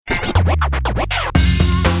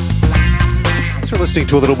listening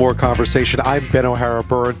to A Little More Conversation. I'm Ben O'Hara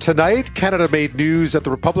Byrne. Tonight, Canada made news at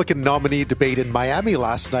the Republican nominee debate in Miami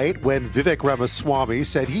last night when Vivek Ramaswamy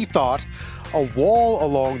said he thought a wall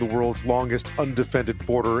along the world's longest undefended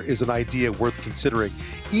border is an idea worth considering.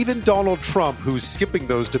 Even Donald Trump, who's skipping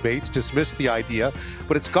those debates, dismissed the idea,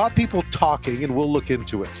 but it's got people talking and we'll look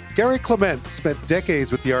into it. Garry Clement spent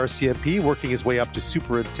decades with the RCMP, working his way up to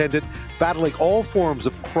superintendent, battling all forms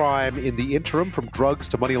of crime in the interim, from drugs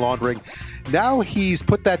to money laundering. Now he's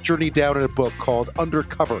put that journey down in a book called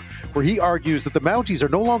Undercover, where he argues that the Mounties are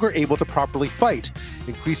no longer able to properly fight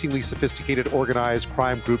increasingly sophisticated organized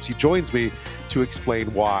crime groups. He joins me to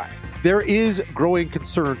explain why. There is growing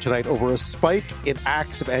concern tonight over a spike in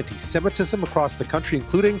acts of antisemitism across the country,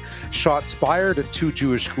 including shots fired at 2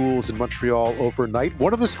 Jewish schools in Montreal overnight.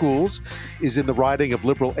 One of the schools is in the riding of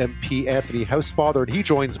Liberal MP Anthony Housefather, and he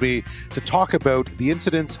joins me to talk about the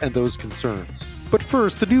incidents and those concerns. But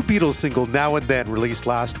first, the new Beatles single, Now and Then, released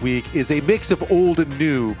last week, is a mix of old and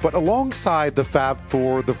new, but alongside the Fab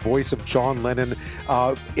Four, the voice of John Lennon,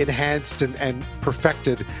 enhanced and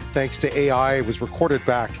perfected thanks to AI, was recorded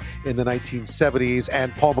back in the 1970s,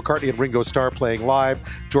 and Paul McCartney and Ringo Starr playing live,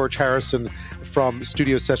 George Harrison from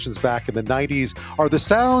studio sessions back in the 90s, are the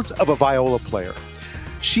sounds of a viola player.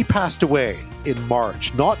 She passed away in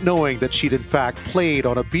March, not knowing that she'd in fact played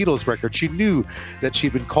on a Beatles record. She knew that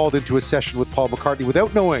she'd been called into a session with Paul McCartney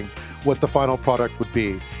without knowing what the final product would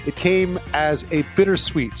be. It came as a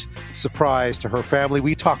bittersweet surprise to her family.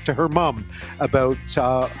 We talked to her mum about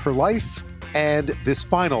her life and this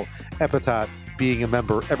final epitaph, being a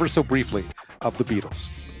member, ever so briefly, of the Beatles.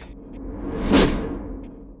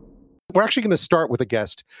 We're actually going to start with a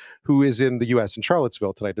guest who is in the U.S., in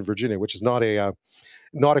Charlottesville tonight, in Virginia, which is not a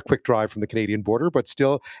quick drive from the Canadian border, but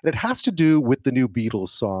still, and it has to do with the new Beatles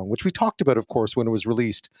song, which we talked about, of course, when it was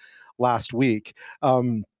released last week.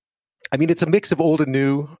 It's a mix of old and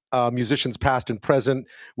new musicians, past and present,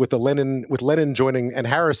 with Lennon joining and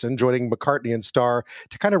Harrison joining McCartney and Starr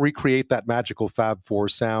to kind of recreate that magical Fab Four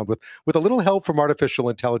sound, with a little help from artificial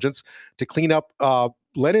intelligence to clean up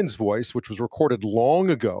Lennon's voice, which was recorded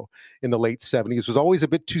long ago in the late 70s, was always a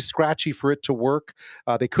bit too scratchy for it to work.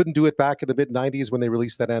 They couldn't do it back in the mid-90s when they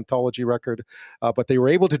released that anthology record, but they were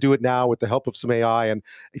able to do it now with the help of some AI. And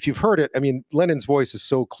if you've heard it, Lennon's voice is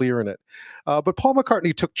so clear in it. But Paul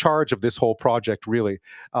McCartney took charge of this whole project, really,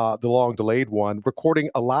 the long-delayed one. Recording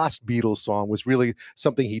a last Beatles song was really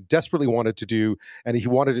something he desperately wanted to do, and he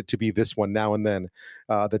wanted it to be this one, Now and Then,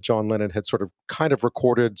 that John Lennon had kind of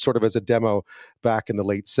recorded sort of as a demo back in the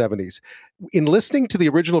late 70s. In listening to the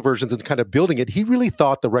original versions and kind of building it, he really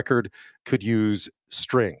thought the record could use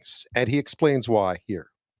strings, and he explains why here.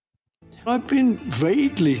 I've been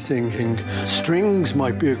vaguely thinking strings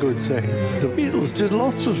might be a good thing. The Beatles did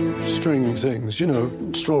lots of string things,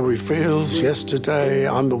 Strawberry Fields, Yesterday,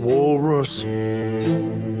 I'm the Walrus.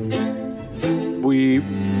 We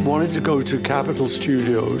wanted to go to Capitol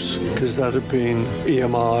Studios because that had been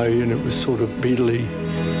EMI and it was sort of Beatle-y.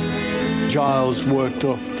 Giles worked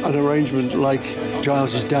up an arrangement like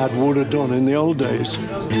Giles's dad would have done in the old days.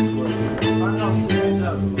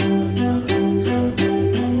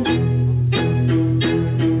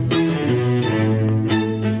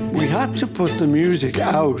 We had to put the music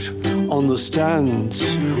out on the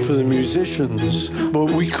stands for the musicians, but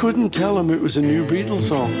we couldn't tell them it was a new Beatles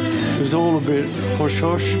song. It was all a bit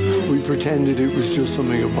hush-hush. We pretended it was just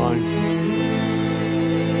something of mine.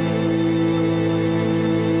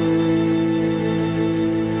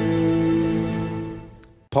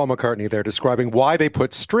 Paul McCartney there describing why they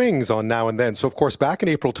put strings on Now and Then. So, of course, back in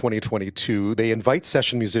April 2022, they invite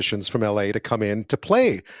session musicians from LA to come in to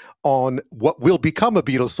play on what will become a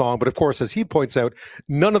Beatles song. But, of course, as he points out,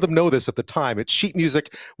 none of them know this at the time. It's sheet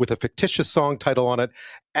music with a fictitious song title on it.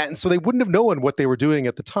 And so they wouldn't have known what they were doing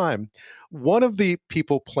at the time. One of the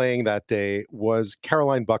people playing that day was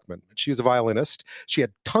Caroline Buckman. She was a violinist. She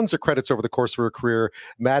had tons of credits over the course of her career: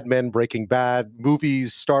 Mad Men, Breaking Bad,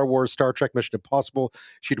 movies, Star Wars, Star Trek, Mission Impossible.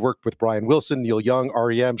 She'd worked with Brian Wilson, Neil Young,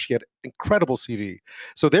 REM. She had incredible CV.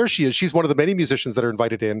 So there she is. She's one of the many musicians that are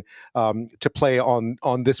invited in to play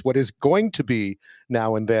on this, what is going to be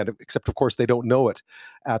Now and Then, except, of course, they don't know it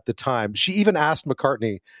at the time. She even asked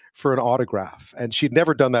McCartney for an autograph, and she'd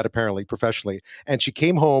never done that, apparently, professionally. And she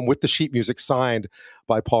came home with the sheet music signed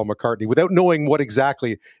by Paul McCartney without knowing what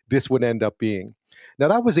exactly this would end up being. Now,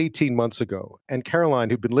 that was 18 months ago, and Caroline,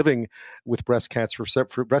 who'd been living with breast cancer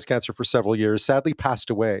for several years, sadly passed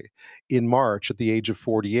away in March at the age of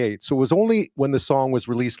 48. So it was only when the song was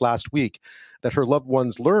released last week that her loved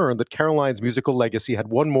ones learned that Caroline's musical legacy had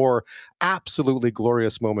one more absolutely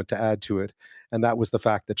glorious moment to add to it, and that was the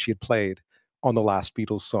fact that she had played on the last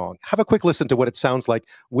Beatles song. Have a quick listen to what it sounds like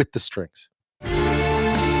with the strings.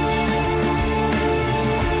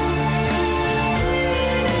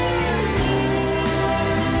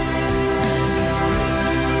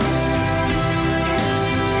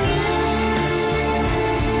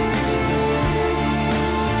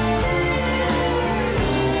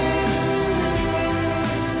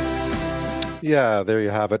 Yeah, there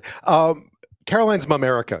you have it. Caroline's mom,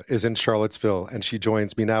 Erika, is in Charlottesville, and she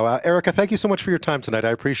joins me now. Erika, thank you so much for your time tonight.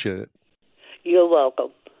 I appreciate it. You're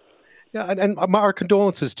welcome. Yeah, and our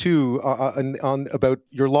condolences too on about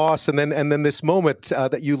your loss, and then this moment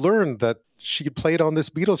that you learned that she played on this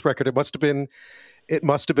Beatles record. It must have been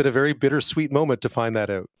a very bittersweet moment to find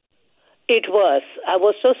that out. It was. I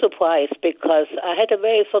was so surprised because I had a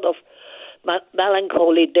very sort of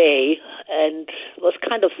melancholy day and was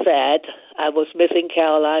kind of sad. I was missing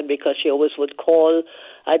Caroline because she always would call.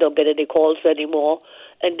 I don't get any calls anymore.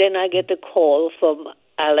 And then I get a call from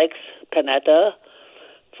Alex Panetta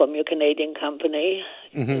from your Canadian company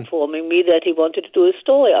informing me that he wanted to do a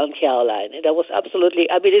story on Caroline. And I was absolutely,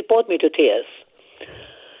 it brought me to tears.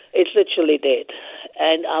 It literally did.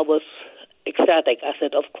 And I was ecstatic. I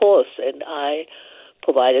said, of course. And I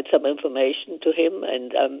provided some information to him,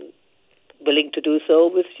 and I'm willing to do so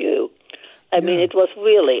with you. It was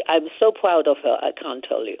really, I'm so proud of her, I can't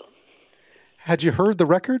tell you. Had you heard the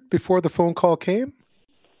record before the phone call came?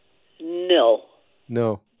 No,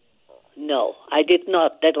 I did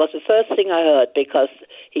not. That was the first thing I heard because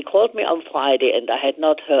he called me on Friday and I had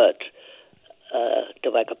not heard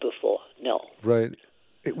the record before. No. Right.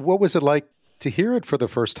 What was it like to hear it for the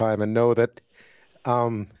first time and know that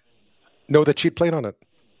she'd played on it?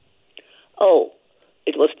 Oh,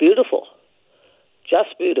 it was beautiful.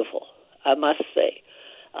 Just beautiful, I must say.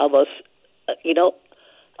 I was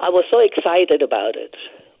so excited about it.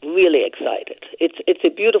 Really excited. It's a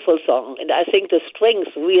beautiful song, and I think the strings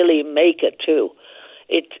really make it too.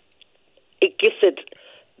 It gives it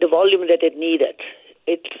the volume that it needed.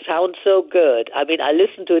 It sounds so good. I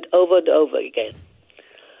listened to it over and over again.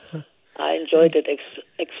 I enjoyed it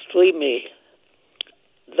extremely,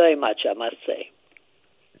 very much, I must say.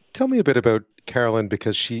 Tell me a bit about Caroline,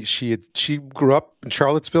 because she grew up in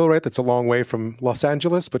Charlottesville, right? That's a long way from Los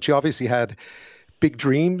Angeles, but she obviously had big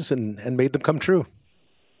dreams and made them come true.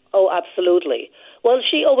 Oh, absolutely. Well,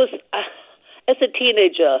 she always, as a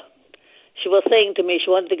teenager, she was saying to me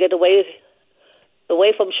she wanted to get away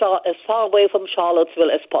from as far away from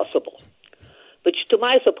Charlottesville as possible. Which, to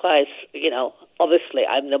my surprise, obviously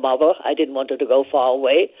I'm the mother. I didn't want her to go far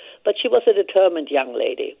away, but she was a determined young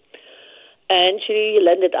lady, and she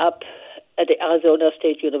landed up at the Arizona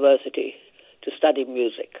State University to study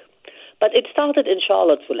music. But it started in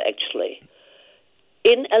Charlottesville, actually.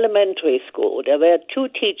 In elementary school, there were two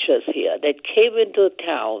teachers here that came into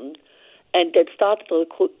town and that started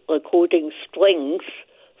recruiting strings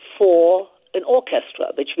for an orchestra,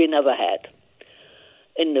 which we never had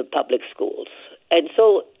in the public schools. And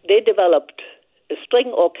so they developed a string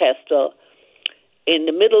orchestra in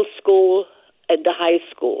the middle school and the high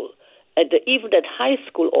school. And even that high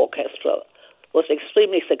school orchestra was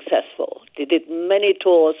extremely successful. They did many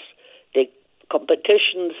tours, did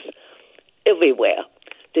competitions everywhere.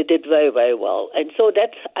 They did very, very well. And so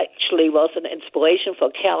that actually was an inspiration for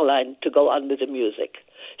Caroline to go on with the music.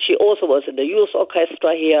 She also was in the youth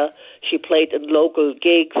orchestra here. She played in local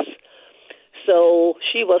gigs. So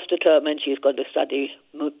she was determined she's going to study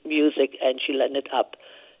music, and she landed up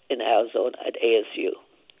in Arizona at ASU.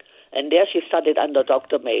 And there she studied under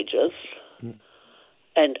Dr. Majors.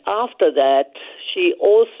 And after that, she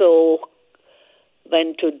also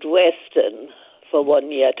went to Dresden for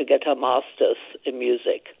 1 year to get her master's in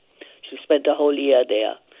music. She spent a whole year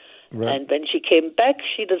there. Right. And when she came back,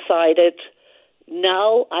 she decided,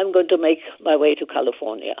 now I'm going to make my way to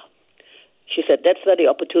California. She said, that's where the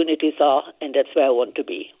opportunities are, and that's where I want to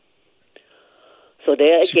be. So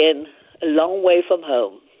there again, a long way from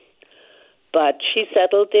home. But she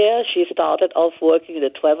settled there. She started off working in a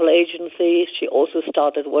travel agency. She also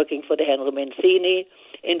started working for the Henry Mancini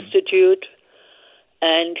Institute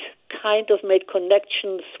and kind of made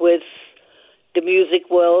connections with the music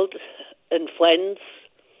world and friends,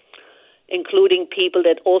 including people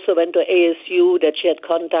that also went to ASU that she had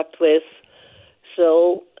contact with.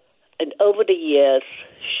 So, and over the years,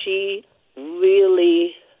 she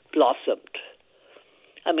really blossomed.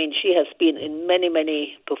 I mean, she has been in many,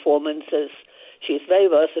 many performances. She's very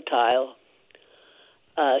versatile.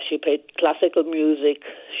 She played classical music.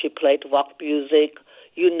 She played rock music.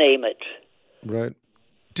 You name it. Right.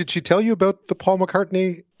 Did she tell you about the Paul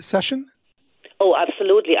McCartney session? Oh,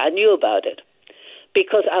 absolutely. I knew about it.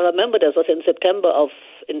 Because I remember this was in September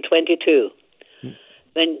in 22.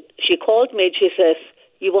 when she called me and she says,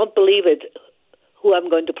 "You won't believe it, who I'm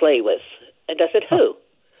going to play with." And I said, "Who?"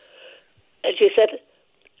 And she said,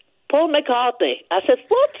 "Paul McCartney." I said,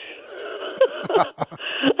 "What?"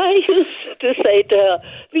 I used to say to her,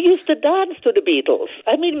 we used to dance to the Beatles.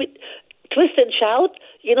 I mean, we twist and shout.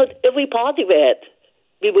 Every party we had,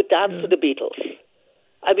 we would dance to the Beatles.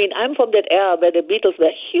 I mean, I'm from that era where the Beatles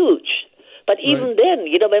were huge. But even then,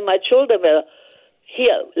 when my children were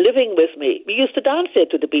here living with me, we used to dance there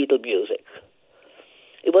to the Beatles music.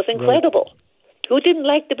 It was incredible. Right. Who didn't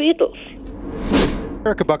like the Beatles?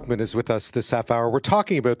 Erika Buckman is with us this half hour. We're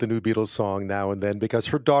talking about the new Beatles song Now and Then because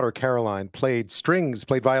her daughter Caroline played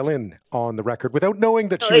violin on the record without knowing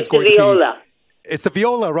that she was going to be... It's the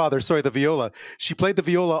viola, rather. Sorry, the viola. She played the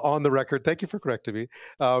viola on the record. Thank you for correcting me.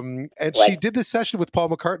 And she did this session with Paul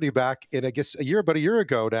McCartney back in, I guess, about a year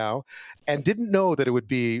ago now, and didn't know that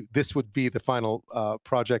this would be the final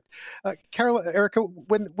project. Erika,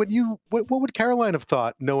 what would Caroline have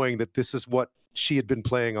thought, knowing that this is what she had been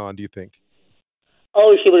playing on? Do you think?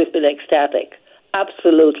 Oh, she would have been ecstatic.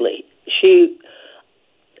 Absolutely. She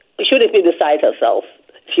should have been beside herself.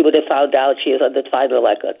 She would have found out she is on the final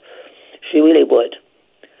record. She really would.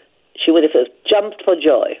 She would have jumped for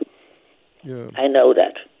joy. Yeah. I know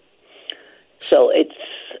that. So it's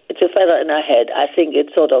a feather in her head. I think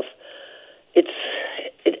it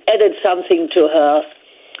added something to her,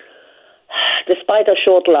 despite her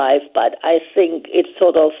short life. But I think it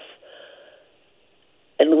sort of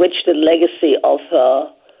enriched the legacy of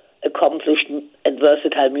her accomplished and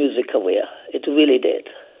versatile music career. It really did.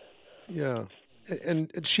 Yeah.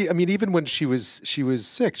 And she, I mean, even when she was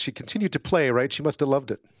sick, she continued to play, right? She must have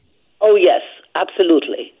loved it. Oh, yes,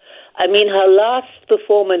 absolutely. I mean, her last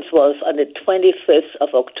performance was on the 25th of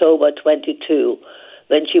October, 22,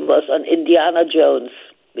 when she was on Indiana Jones,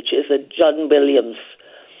 which is a John Williams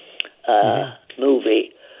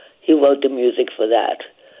movie. He wrote the music for that.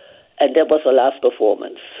 And that was her last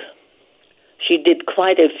performance. She did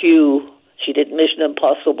quite a few. She did Mission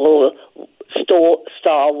Impossible,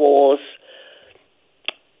 Star Wars,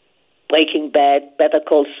 Breaking Bad, Better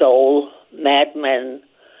Call Saul, Mad Men.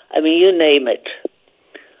 I mean, you name it.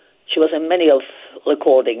 She was in many of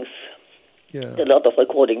recordings. Yeah. A lot of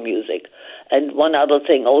recording music. And one other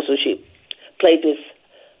thing also, she played with,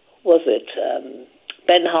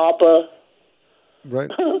 Ben Harper.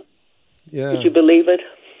 Right. Yeah. Could you believe it?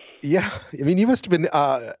 Yeah. I mean, you must have been...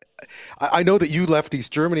 I know that you left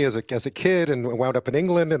East Germany as a kid and wound up in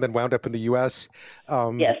England and then wound up in the U.S.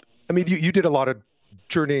 Yes. I mean, you did a lot of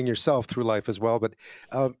journeying yourself through life as well, but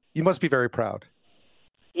you must be very proud.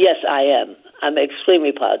 Yes, I am. I'm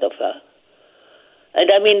extremely proud of her.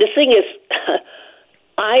 And I mean, the thing is,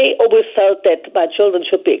 I always felt that my children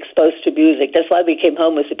should be exposed to music. That's why we came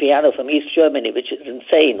home with the piano from East Germany, which is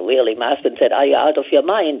insane, really. My husband said, "Are you out of your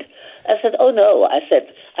mind?" I said, "Oh, no." I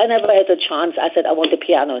said, "I never had a chance." I said, "I want a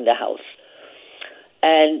piano in the house."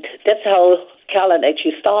 And that's how Caroline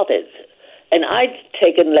actually started. And I'd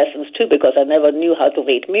taken lessons, too, because I never knew how to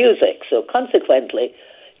read music. So consequently,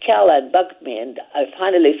 Caroline bugged me, and I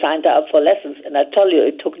finally signed her up for lessons. And I tell you,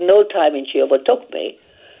 it took no time, and she overtook me.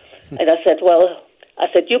 And I said,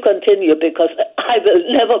 you continue, because I will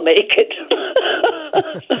never make it.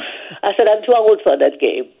 I said, I'm too old for that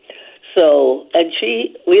game. So, and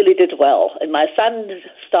she really did well. And my son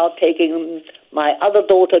started taking, my other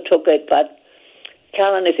daughter took it, but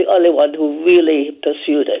Caroline is the only one who really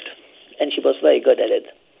pursued it. And she was very good at it.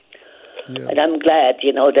 Yeah. And I'm glad,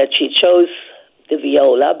 that she chose the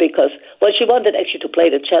viola because, she wanted actually to play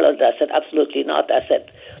the cello. And I said, absolutely not. I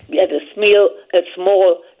said, we had a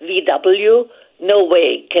small VW. No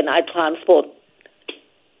way can I transport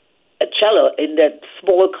a cello in that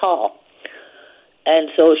small car. And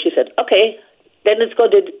so she said, okay, then it's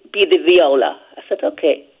going to be the viola. I said,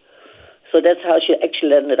 okay. So that's how she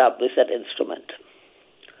actually ended up with that instrument.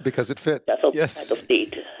 Because it fit. That's yes. Kind of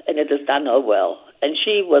neat. And it has done her well. And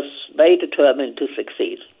she was very determined to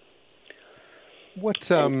succeed. What,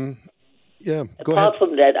 go ahead. Apart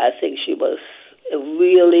from that, I think she was a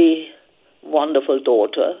really wonderful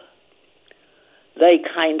daughter. Very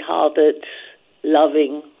kind-hearted,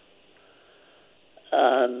 loving,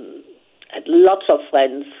 had lots of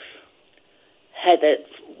friends, had a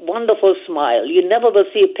wonderful smile. You never will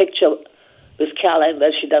see a picture with Caroline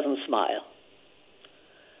where she doesn't smile.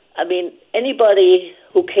 I mean, anybody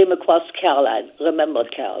who came across Caroline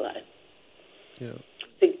remembered Caroline. Yeah.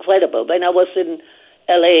 It's incredible. When I was in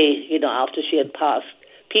L.A., after she had passed,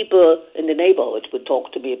 people in the neighborhood would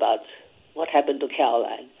talk to me about what happened to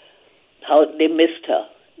Caroline, how they missed her,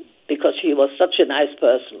 because she was such a nice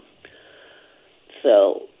person.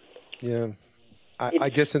 So... Yeah. I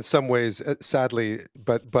guess in some ways, sadly,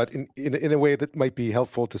 but in a way that might be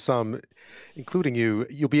helpful to some, including you,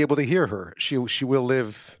 you'll be able to hear her. She will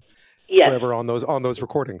live forever on those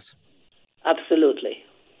recordings. Absolutely.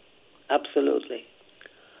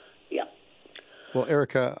 Yeah. Well,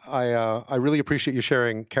 Erika, I really appreciate you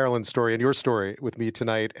sharing Caroline's story and your story with me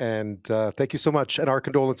tonight, and thank you so much. And our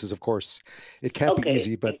condolences, of course. It can't be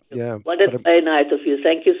easy, but yeah. Well, that's very nice of you.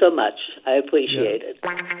 Thank you so much. I appreciate it.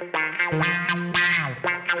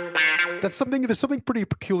 There's something pretty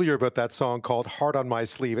peculiar about that song called "Heart on My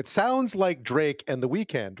Sleeve." It sounds like Drake and The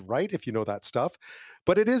Weeknd, right? If you know that stuff,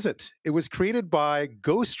 but it isn't. It was created by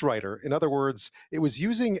Ghostwriter. In other words, it was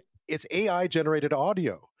using its AI-generated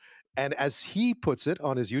audio. And as he puts it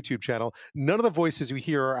on his YouTube channel, none of the voices you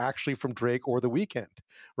hear are actually from Drake or The Weeknd,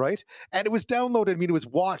 right? And it was downloaded. I mean, it was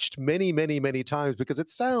watched many, many, many times because it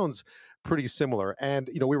sounds pretty similar. And,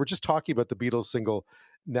 we were just talking about the Beatles single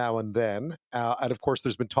Now and Then. And of course,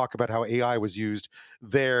 there's been talk about how AI was used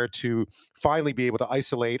there to finally be able to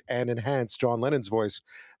isolate and enhance John Lennon's voice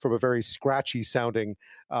from a very scratchy sounding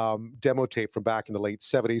demo tape from back in the late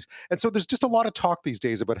 70s. And so there's just a lot of talk these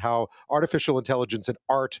days about how artificial intelligence and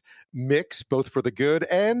art mix, both for the good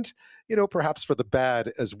and, perhaps for the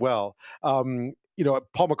bad as well.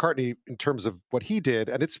 Paul McCartney, in terms of what he did,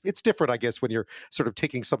 and it's different, I guess, when you're sort of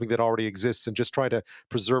taking something that already exists and just trying to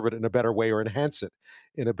preserve it in a better way or enhance it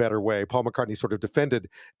in a better way. Paul McCartney sort of defended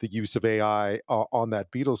the use of AI on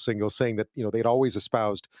that Beatles single, saying that, they'd always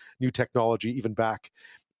espoused new technology, even back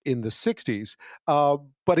in the 60s.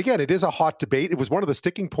 But again, it is a hot debate. It was one of the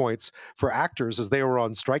sticking points for actors as they were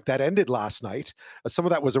on strike. That ended last night. Some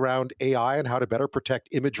of that was around AI and how to better protect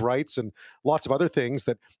image rights and lots of other things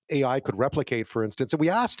that AI could replicate, for instance. And we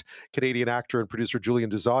asked Canadian actor and producer Julian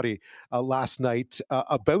Dezzotti last night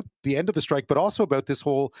about the end of the strike, but also about this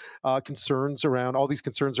whole concerns around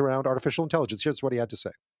artificial intelligence. Here's what he had to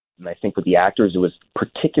say. And I think with the actors, it was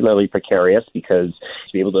particularly precarious because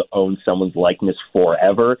to be able to own someone's likeness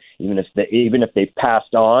forever, even if they've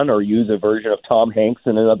passed on or use a version of Tom Hanks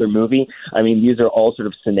in another movie, I mean, these are all sort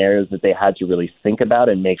of scenarios that they had to really think about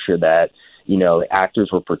and make sure that,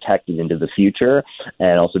 actors were protected into the future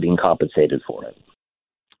and also being compensated for it.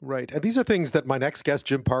 Right. And these are things that my next guest,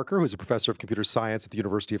 Jim Parker, who's a professor of computer science at the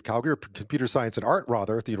University of Calgary, or computer science and art,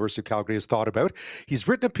 rather, at the University of Calgary, has thought about. He's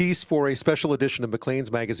written a piece for a special edition of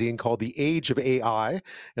Maclean's magazine called The Age of AI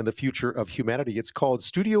and the Future of Humanity. It's called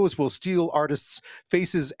Studios Will Steal Artists'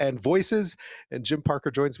 Faces and Voices. And Jim Parker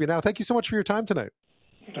joins me now. Thank you so much for your time tonight.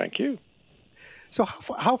 Thank you. So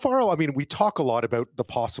how far, we talk a lot about the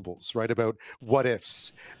possibles, right? About what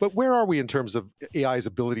ifs, but where are we in terms of AI's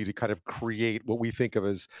ability to kind of create what we think of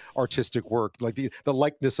as artistic work, like the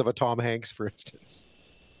likeness of a Tom Hanks, for instance?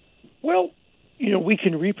 Well, we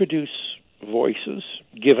can reproduce voices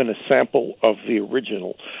given a sample of the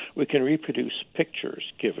original. We can reproduce pictures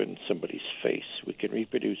given somebody's face. We can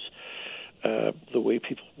reproduce the way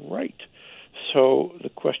people write. So the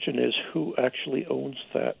question is, who actually owns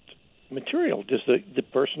that material? Does the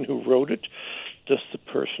person who wrote it, does the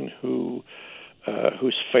person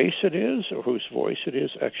whose face it is or whose voice it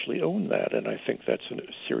is actually own that? And I think that's a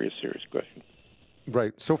serious question.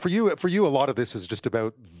 Right. So for you, a lot of this is just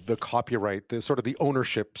about the copyright, the sort of the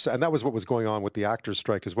ownerships, and that was what was going on with the actors'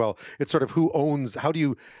 strike as well. It's sort of who owns. How do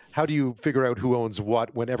you figure out who owns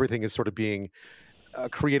what when everything is sort of being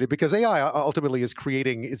created? Because AI ultimately is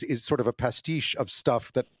creating is sort of a pastiche of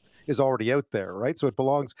stuff that is already out there, right? So it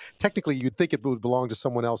belongs, technically you'd think it would belong to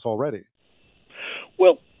someone else already.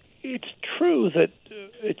 Well, it's true that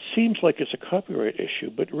it seems like it's a copyright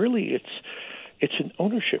issue, but really it's an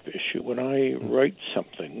ownership issue. When I write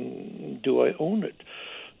something, do I own it?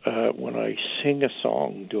 When I sing a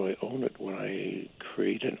song, do I own it? When I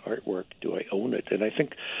create an artwork, do I own it? And I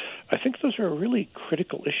think those are really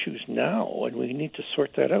critical issues now, and we need to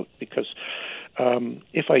sort that out because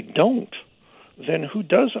if I don't, then who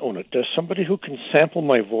does own it? Does somebody who can sample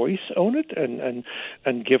my voice own it?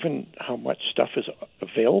 And given how much stuff is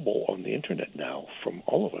available on the internet now from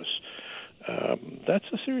all of us, that's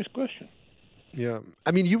a serious question. Yeah.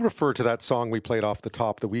 You refer to that song we played off the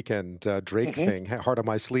top, the Weeknd Drake thing, Heart on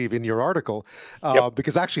My Sleeve, in your article,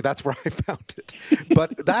 because actually that's where I found it.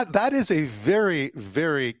 But that is a very,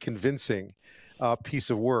 very convincing piece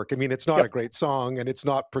of work. It's not a great song and it's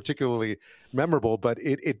not particularly memorable, but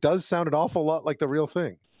it does sound an awful lot like the real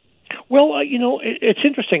thing. Well, it's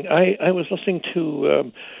interesting. I was listening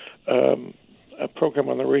to a program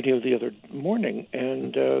on the radio the other morning,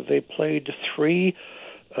 and they played 3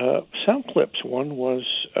 sound clips. One was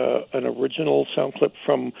an original sound clip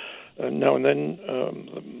from now and then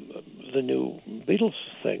the new Beatles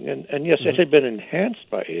thing. And yes, it had been enhanced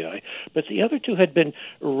by AI, but the other two had been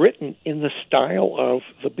written in the style of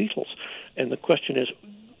the Beatles. And the question is,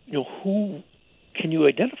 who can you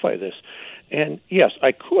identify this? And yes,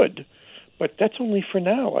 I could, but that's only for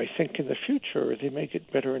now. I think in the future they may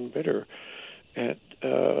get better and better at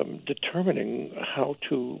determining how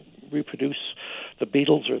to reproduce the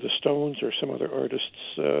Beatles or the Stones or some other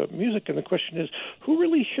artist's music. And the question is, who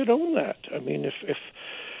really should own that? I mean,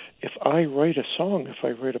 if I write a song, if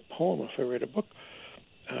I write a poem, if I write a book,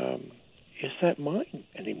 is that mine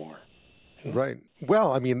anymore? Right.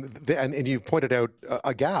 Well, I mean, and you pointed out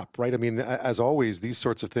a gap, right? I mean, as always, these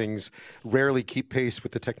sorts of things rarely keep pace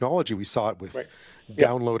with the technology. We saw it with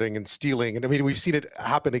downloading and stealing. And I mean, we've seen it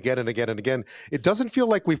happen again and again and again. It doesn't feel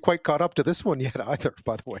like we've quite caught up to this one yet either,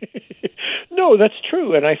 by the way. No, that's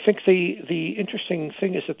true. And I think the interesting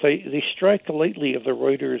thing is that they strike lightly of the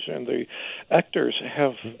writers and the actors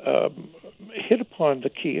have hit upon the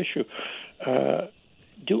key issue.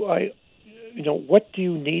 What do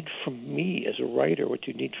you need from me as a writer? What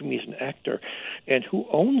do you need from me as an actor? And who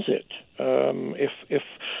owns it? If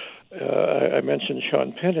I mentioned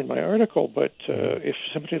Sean Penn in my article, but if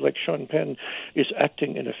somebody like Sean Penn is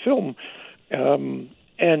acting in a film,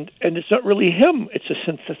 and it's not really him, it's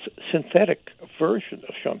a synthetic version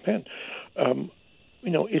of Sean Penn,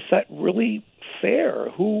 is that really fair?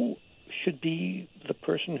 Who should be the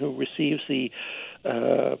person who receives the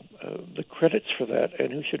credits for that,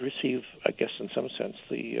 and who should receive, I guess, in some sense,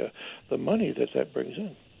 the money that brings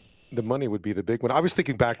in? The money would be the big one. I was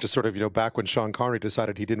thinking back to sort of, back when Sean Connery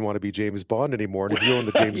decided he didn't want to be James Bond anymore. And if you own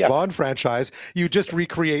the James Bond franchise, you just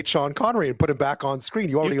recreate Sean Connery and put him back on screen.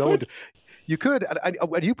 You already owned. You could. And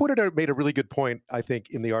you pointed out, made a really good point, I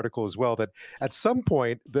think, in the article as well, that at some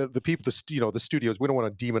point, the people, the studios, we don't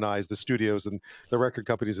want to demonize the studios and the record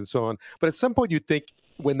companies and so on. But at some point, you'd think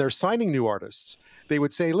when they're signing new artists, they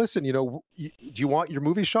would say, listen, do you want your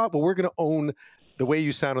movie shot? Well, we're going to own the way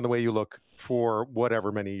you sound and the way you look for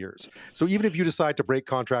whatever many years. So even if you decide to break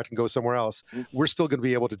contract and go somewhere else, we're still going to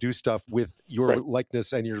be able to do stuff with your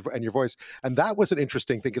likeness and your voice. And that was an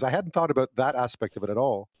interesting thing because I hadn't thought about that aspect of it at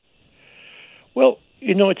all. Well,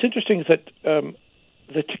 it's interesting that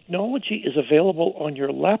the technology is available on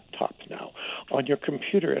your laptop now, on your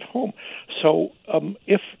computer at home. So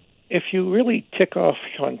if you really tick off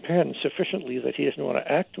Sean Penn sufficiently that he doesn't want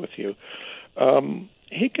to act with you,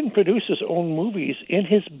 he can produce his own movies in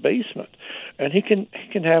his basement, and he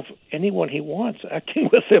can have anyone he wants acting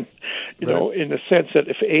with him. In the sense that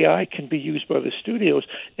if AI can be used by the studios,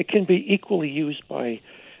 it can be equally used by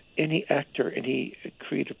any actor, any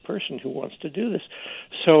creative person who wants to do this.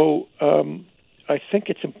 So I think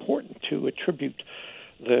it's important to attribute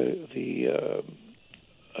the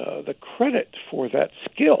credit for that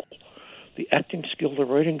skill, the acting skill, the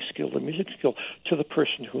writing skill, the music skill, to the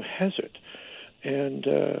person who has it, and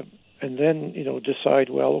then decide,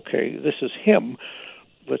 well, okay, this is him.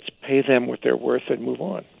 Let's pay them what they're worth and move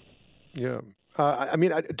on. Yeah.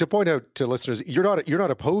 To point out to listeners, you're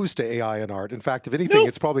not opposed to AI in art. In fact, if anything,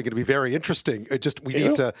 it's probably going to be very interesting. We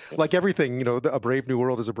need to, like everything, a brave new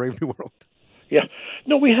world is a brave new world. Yeah.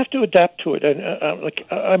 No, we have to adapt to it. And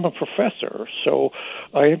I'm a professor, so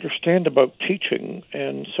I understand about teaching.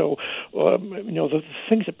 And so, the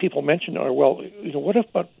things that people mention are, well, what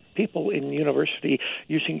about people in university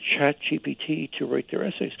using ChatGPT to write their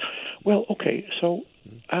essays? Well, okay, so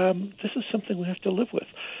this is something we have to live with.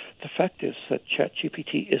 The fact is that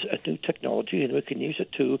ChatGPT is a new technology, and we can use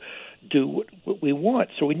it to do what we want.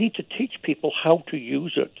 So we need to teach people how to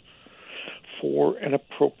use it for an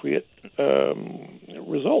appropriate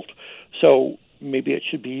result. So maybe it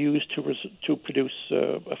should be used to produce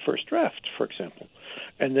a first draft, for example,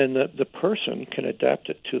 and then the person can adapt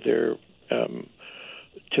it to their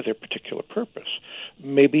particular purpose.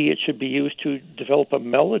 Maybe it should be used to develop a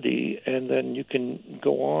melody, and then you can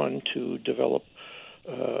go on to develop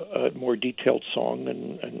a more detailed song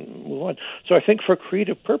and move on. So I think for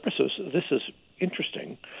creative purposes, this is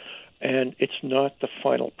interesting, and it's not the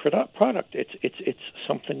final product. It's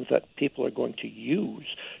something that people are going to use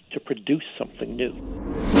to produce something new.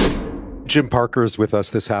 Jim Parker is with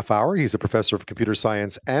us this half hour. He's a professor of computer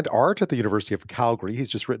science and art at the University of Calgary. He's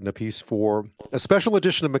just written a piece for a special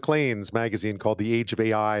edition of Maclean's magazine called The Age of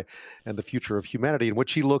AI and the Future of Humanity, in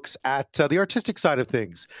which he looks at the artistic side of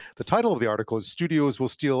things. The title of the article is Studios Will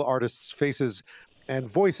Steal Artists' Faces and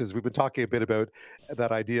voices. We've been talking a bit about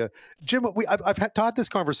that idea. Jim, I've taught this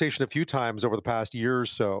conversation a few times over the past year or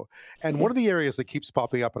so. And one of the areas that keeps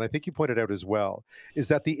popping up, and I think you pointed out as well, is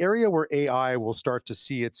that the area where AI will start to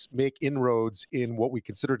see its make inroads in what we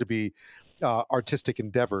consider to be artistic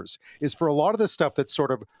endeavors is for a lot of the stuff that's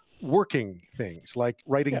sort of working things like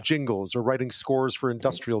writing jingles or writing scores for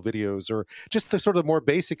industrial videos or just the sort of more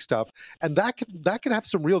basic stuff. And that can have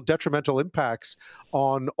some real detrimental impacts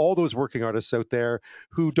on all those working artists out there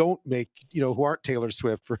who don't make, who aren't Taylor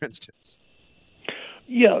Swift, for instance.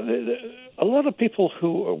 Yeah, a lot of people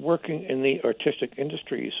who are working in the artistic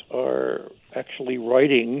industries are actually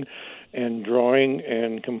writing and drawing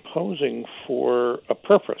and composing for a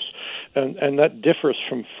purpose. And that differs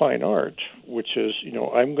from fine art, which is,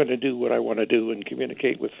 I'm going to do what I want to do and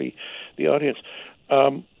communicate with the audience.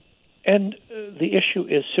 And the issue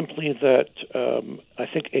is simply that I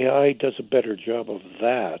think AI does a better job of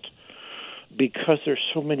that because there's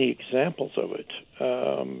so many examples of it,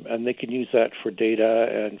 and they can use that for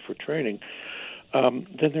data and for training,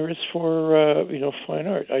 than there is for fine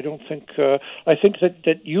art. I don't think I think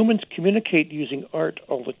that humans communicate using art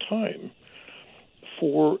all the time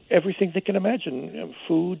for everything they can imagine.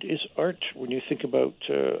 Food is art. When you think about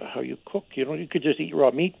how you cook, you could just eat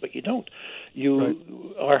raw meat, but you don't. Right.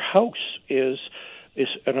 Our house is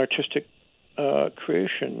an artistic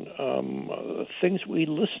creation. Things we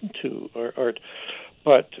listen to are art.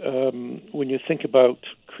 But when you think about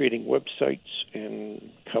creating websites and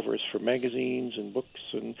covers for magazines and books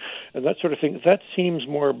and that sort of thing, that seems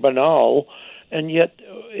more banal, and yet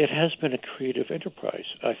it has been a creative enterprise.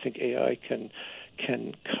 I think AI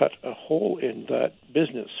can cut a hole in that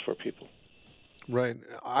business for people. Right.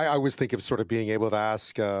 I always think of sort of being able to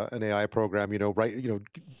ask an AI program,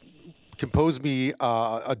 compose me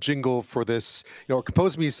a jingle for this,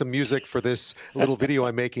 compose me some music for this little video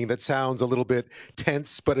I'm making that sounds a little bit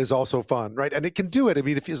tense, but is also fun, right? And it can do it. I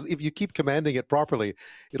mean, if you keep commanding it properly,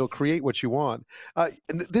 it'll create what you want. But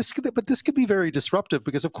this could be very disruptive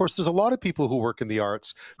because, of course, there's a lot of people who work in the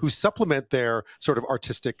arts who supplement their sort of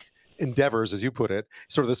artistic endeavors, as you put it,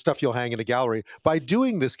 sort of the stuff you'll hang in a gallery, by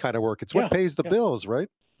doing this kind of work. It's what pays the bills, right?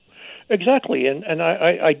 Exactly, and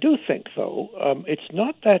I do think, though, it's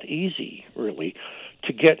not that easy, really,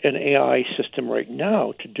 to get an AI system right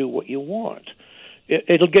now to do what you want.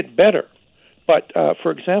 It'll get better. But,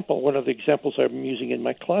 for example, one of the examples I'm using in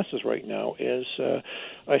my classes right now is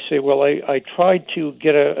I say, well, I tried to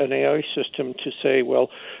get an AI system to say, well,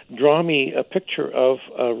 draw me a picture of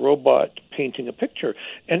a robot painting a picture.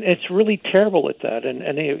 And it's really terrible at that.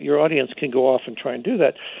 And your audience can go off and try and do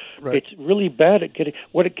that. Right. It's really bad at getting...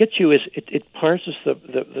 What it gets you is it parses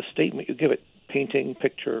the statement you give it, painting,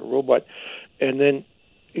 picture, robot, and then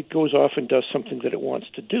it goes off and does something that it wants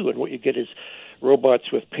to do. And what you get is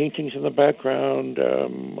robots with paintings in the background,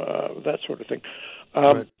 that sort of thing.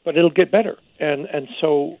 Right. But it'll get better. And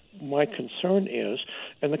so my concern is,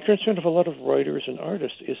 and the concern of a lot of writers and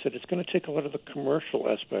artists, is that it's going to take a lot of the commercial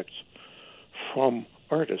aspects from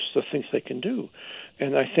artists, the things they can do.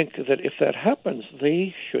 And I think that if that happens,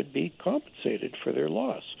 they should be compensated for their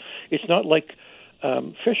loss. It's not like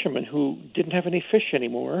fishermen who didn't have any fish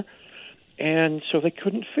anymore, and so they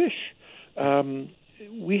couldn't fish.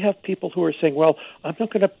 We have people who are saying, well, I'm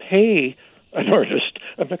not going to pay an artist,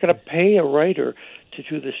 I'm not going to pay a writer to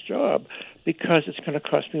do this job because it's going to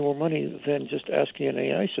cost me more money than just asking an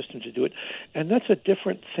AI system to do it. And that's a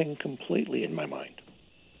different thing completely in my mind.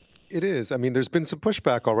 It is. I mean, there's been some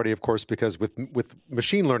pushback already, of course, because with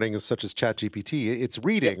machine learning such as ChatGPT, it's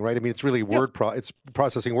reading, right? I mean, it's really it's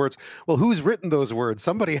processing words. Well, who's written those words?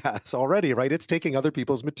 Somebody has already, right? It's taking other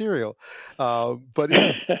people's material. But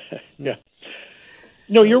yeah.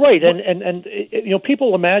 No, you're right. And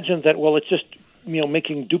people imagine that, well, it's just,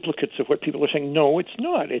 making duplicates of what people are saying. No, it's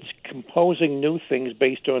not. It's composing new things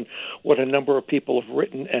based on what a number of people have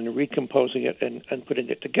written and recomposing it and putting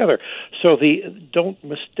it together. So don't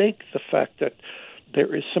mistake the fact that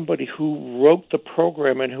there is somebody who wrote the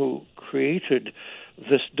program and who created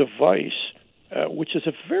this device, which is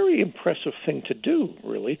a very impressive thing to do,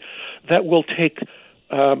 really, that will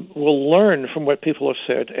learn from what people have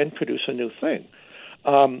said and produce a new thing.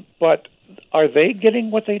 But are they getting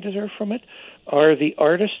what they deserve from it? Are the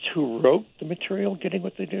artists who wrote the material getting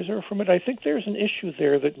what they deserve from it? I think there's an issue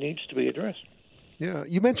there that needs to be addressed. Yeah,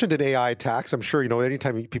 you mentioned an AI tax. I'm sure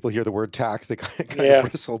anytime people hear the word tax, they kind of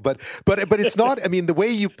bristle. But it's not. I mean, the way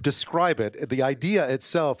you describe it, the idea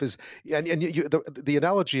itself is, and the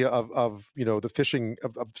analogy of the fishing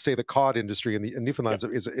of say the cod industry in Newfoundland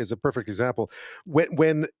is a perfect example.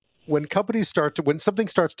 When when companies when something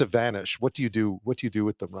starts to vanish, what do you do? What do you do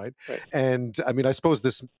with them, right? And I mean, I suppose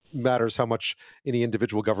this matters how much any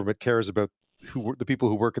individual government cares about the people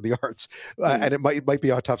who work in the arts, and it might be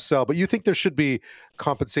a tough sell. But you think there should be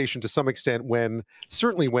compensation to some extent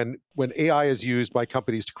certainly when AI is used by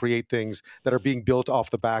companies to create things that are being built off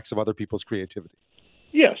the backs of other people's creativity.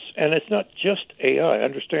 Yes, and it's not just AI. I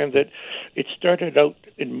understand that it started out,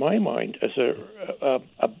 in my mind, as a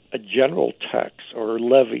general tax or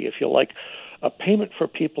levy, if you like, a payment for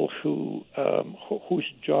people whose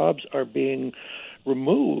jobs are being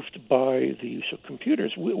removed by the use of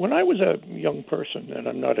computers. When I was a young person, and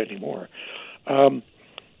I'm not anymore,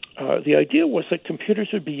 the idea was that computers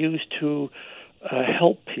would be used to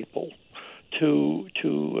help people, to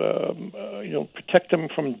protect them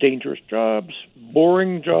from dangerous jobs,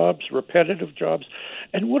 boring jobs, repetitive jobs.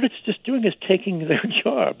 And what it's just doing is taking their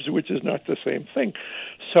jobs, which is not the same thing.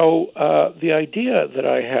 So the idea that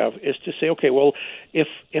I have is to say, okay, well, if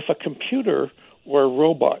a computer or a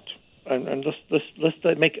robot, and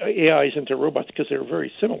let's make AIs into robots because they're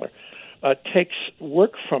very similar, takes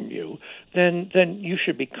work from you, then you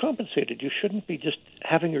should be compensated. You shouldn't be just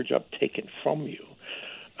having your job taken from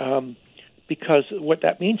you. Because what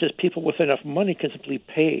that means is people with enough money can simply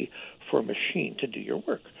pay for a machine to do your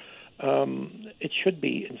work. It should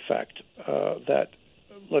be, in fact, that,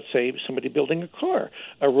 let's say, somebody building a car.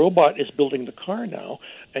 A robot is building the car now,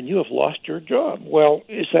 and you have lost your job. Well,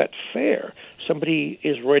 is that fair? Somebody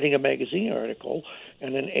is writing a magazine article,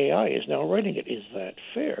 and an AI is now writing it. Is that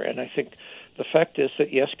fair? And I think the fact is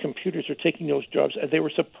that, yes, computers are taking those jobs, and they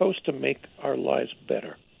were supposed to make our lives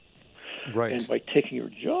better. Right. And by taking your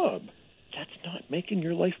job, that's not making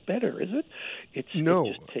your life better, is it? It's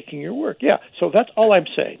just taking your work. Yeah, so that's all I'm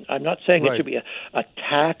saying. I'm not saying it should be a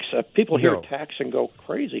tax. People hear tax and go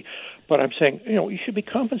crazy. But I'm saying, you should be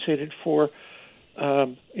compensated for,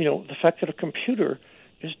 the fact that a computer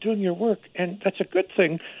is doing your work. And that's a good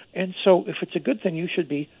thing. And so if it's a good thing, you should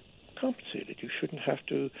be compensated. You shouldn't have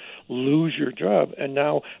to lose your job and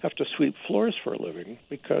now have to sweep floors for a living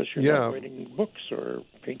because you're not writing books or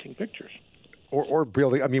painting pictures. Or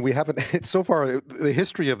building. I mean, we haven't. So far, the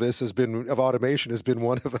history of this of automation has been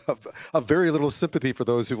one of very little sympathy for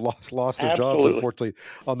those who've lost their jobs, unfortunately,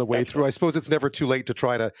 on the way through. I suppose it's never too late to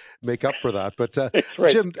try to make up for that. But right.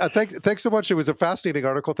 Jim, thanks so much. It was a fascinating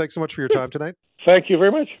article. Thanks so much for your time tonight. Thank you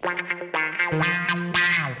very much.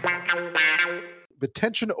 The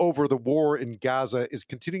tension over the war in Gaza is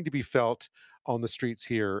continuing to be felt on the streets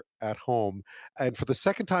here at home. And for the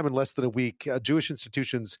second time in less than a week, Jewish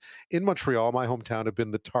institutions in Montreal, my hometown, have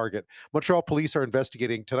been the target. Montreal police are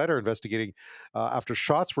investigating after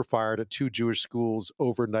shots were fired at two Jewish schools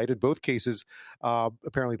overnight. In both cases,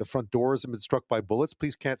 apparently the front doors have been struck by bullets.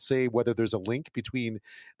 Police can't say whether there's a link between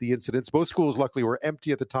the incidents. Both schools luckily were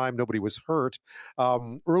empty at the time. Nobody was hurt.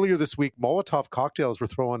 Earlier this week, Molotov cocktails were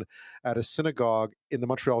thrown at a synagogue in the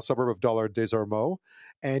Montreal suburb of Dollard-des-Ormeaux.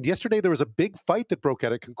 And yesterday there was a big fight that broke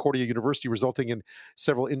out at Concordia University, resulting in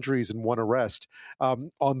several injuries and one arrest.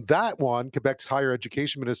 On that one, Quebec's higher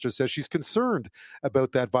education minister says she's concerned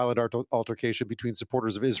about that violent altercation between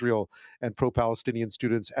supporters of Israel and pro-Palestinian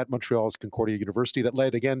students at Montreal's Concordia University that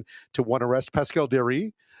led again to one arrest. Pascal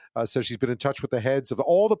Derry says she's been in touch with the heads of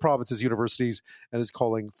all the province's universities and is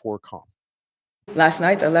calling for calm. Last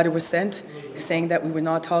night, a letter was sent saying that we would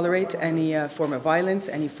not tolerate any form of violence,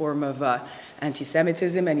 any form of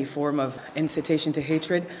antisemitism, any form of incitation to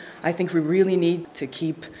hatred. I think we really need to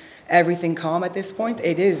keep everything calm at this point.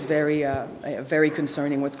 It is very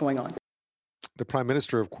concerning what's going on. The Prime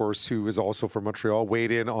Minister, of course, who is also from Montreal,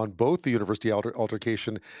 weighed in on both the university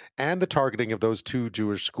altercation and the targeting of those two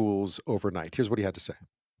Jewish schools overnight. Here's what he had to say.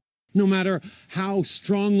 No matter how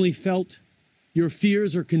strongly felt your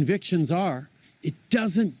fears or convictions are, it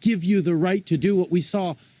doesn't give you the right to do what we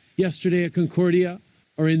saw yesterday at Concordia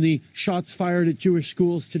or in the shots fired at Jewish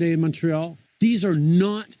schools today in Montreal. These are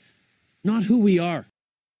not who we are.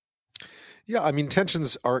 Yeah, I mean,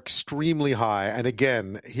 tensions are extremely high. And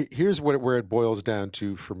again, here's where it boils down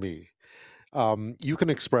to for me. You can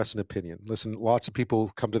express an opinion. Listen, lots of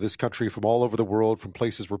people come to this country from all over the world, from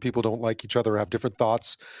places where people don't like each other, have different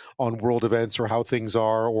thoughts on world events or how things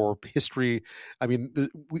are or history. I mean,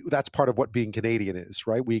 that's part of what being Canadian is,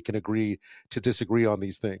 right? We can agree to disagree on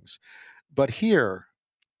these things. But here,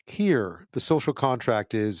 the social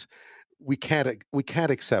contract is we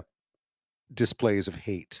can't accept displays of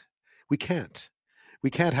hate. We can't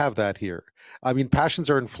have that here. I mean, passions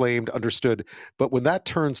are inflamed, understood. But when that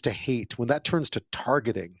turns to hate, when that turns to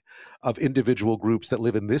targeting of individual groups that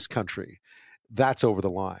live in this country, that's over the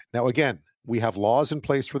line. Now, again, We have laws in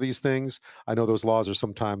place for these things. I know those laws are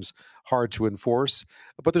sometimes hard to enforce,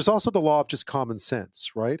 but there's also the law of just common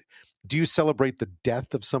sense, right? Do you celebrate the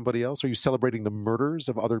death of somebody else? Are you celebrating the murders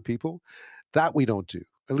of other people? That we don't do.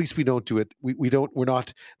 At least we don't do it. We're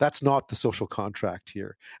not, that's not the social contract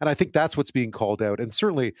here. And I think that's what's being called out. And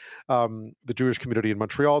certainly the Jewish community in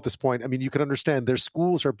Montreal at this point, I mean, you can understand their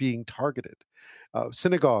schools are being targeted.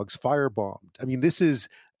 Synagogues firebombed. I mean, this is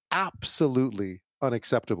absolutely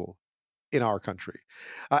unacceptable in our country.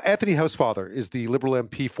 Anthony Housefather is the Liberal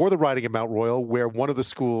MP for the riding of Mount Royal, where one of the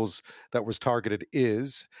schools that was targeted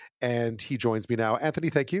is, and he joins me now. Anthony,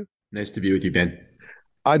 thank you. Nice to be with you, Ben.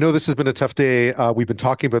 I know this has been a tough day. We've been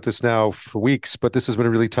talking about this now for weeks, but this has been a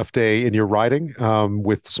really tough day in your riding,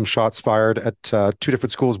 with some shots fired at two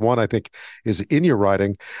different schools. One, I think, is in your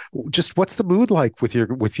riding. Just what's the mood like with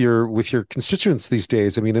your constituents these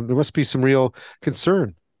days? I mean, there must be some real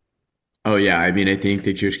concern. Oh, yeah. I mean, I think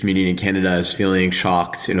the Jewish community in Canada is feeling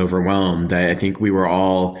shocked and overwhelmed. I think we were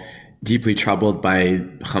all deeply troubled by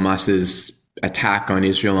Hamas's attack on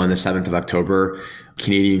Israel on the 7th of October.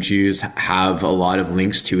 Canadian Jews have a lot of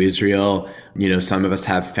links to Israel. You know, some of us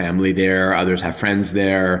have family there, others have friends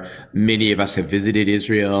there. Many of us have visited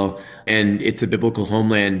Israel, and it's a biblical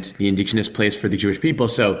homeland, the indigenous place for the Jewish people.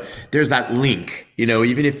 So there's that link. You know,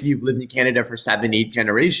 even if you've lived in Canada for 7, 8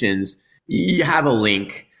 generations, you have a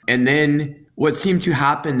link. And then what seemed to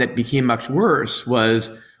happen that became much worse was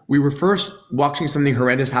we were first watching something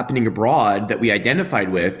horrendous happening abroad that we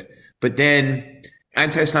identified with, but then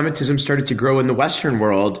anti-Semitism started to grow in the Western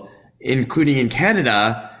world, including in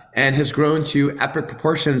Canada, and has grown to epic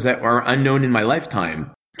proportions that are unknown in my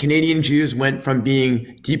lifetime. Canadian Jews went from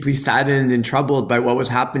being deeply saddened and troubled by what was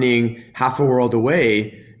happening half a world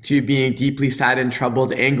away to being deeply saddened,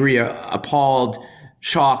 troubled, angry, appalled,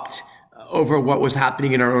 shocked over what was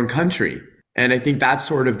happening in our own country. And I think that's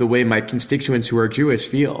sort of the way my constituents who are Jewish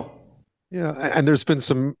feel. Yeah, and there's been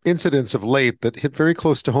some incidents of late that hit very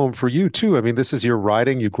close to home for you too. I mean, this is your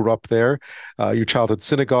riding. You grew up there. Your childhood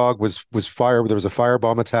synagogue was fired. There was a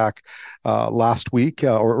firebomb attack last week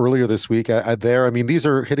or earlier this week there. I mean, these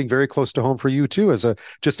are hitting very close to home for you too, as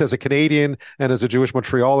a Canadian and as a Jewish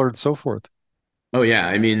Montrealer and so forth. Oh, yeah.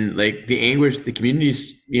 I mean, like the anguish the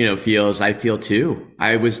communities, feels, I feel too.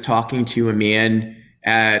 I was talking to a man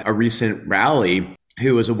at a recent rally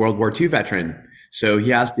who was a World War II veteran. So he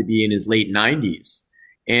has to be in his late 90s.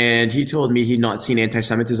 And he told me he'd not seen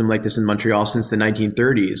anti-Semitism like this in Montreal since the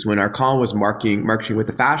 1930s, when our column was marching with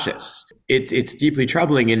the fascists. It's deeply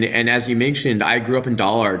troubling. And as you mentioned, I grew up in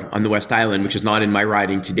Dollard on the West Island, which is not in my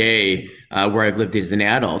riding today, where I've lived as an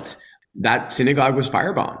adult. That synagogue was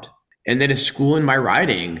firebombed. And then a school in my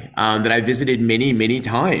riding that I visited many, many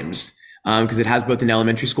times, because it has both an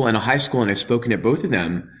elementary school and a high school, and I've spoken at both of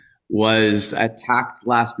them, was attacked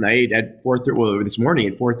last night at this morning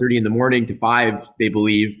at 4:30 in the morning to 5, they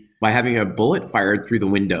believe, by having a bullet fired through the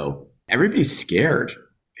window. Everybody's scared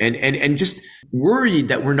and just worried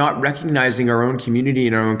that we're not recognizing our own community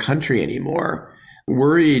and our own country anymore.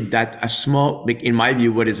 Worried that a small, in my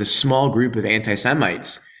view, what is a small group of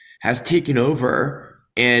anti-Semites has taken over.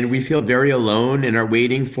 And we feel very alone and are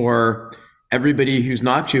waiting for everybody who's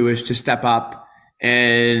not Jewish to step up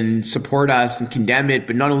and support us and condemn it,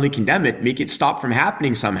 but not only condemn it, make it stop from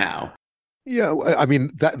happening somehow. Yeah, I mean,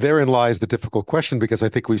 therein lies the difficult question, because I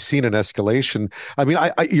think we've seen an escalation. I mean,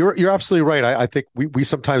 you're absolutely right. I think we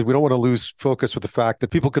sometimes we don't want to lose focus with the fact that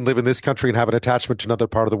people can live in this country and have an attachment to another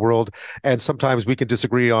part of the world, and sometimes we can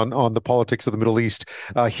disagree on the politics of the Middle East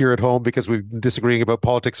here at home, because we've been disagreeing about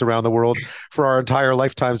politics around the world for our entire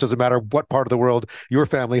lifetimes. Doesn't matter what part of the world your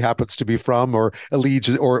family happens to be from or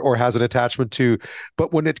allegiance or has an attachment to.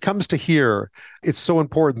 But when it comes to here, it's so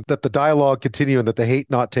important that the dialogue continue and that the hate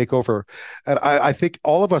not take over. And I think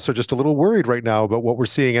all of us are just a little worried right now about what we're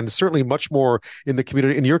seeing, and certainly much more in the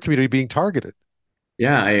community, in your community, being targeted.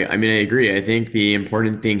 Yeah, I mean, I agree. I think the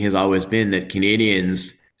important thing has always been that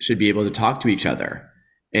Canadians should be able to talk to each other.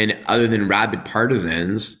 And other than rabid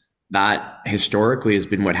partisans, that historically has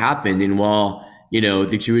been what happened. And while,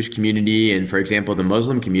 the Jewish community and, for example, the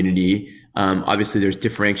Muslim community, obviously there's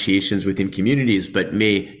differentiations within communities, but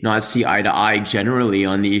may not see eye to eye generally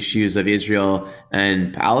on the issues of Israel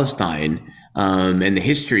and Palestine, and the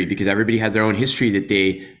history, because everybody has their own history that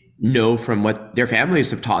they know from what their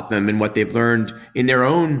families have taught them and what they've learned in their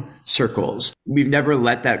own circles. We've never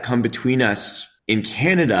let that come between us in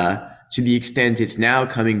Canada to the extent it's now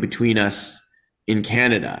coming between us in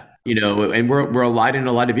Canada. And we're allied in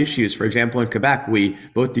a lot of issues. For example, in Quebec,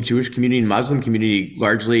 both the Jewish community and Muslim community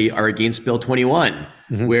largely are against Bill 21,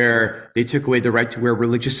 where they took away the right to wear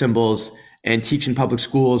religious symbols and teach in public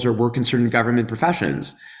schools or work in certain government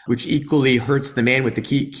professions, which equally hurts the man with the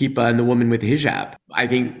kippah and the woman with the hijab. I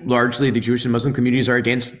think largely the Jewish and Muslim communities are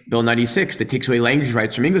against Bill 96 that takes away language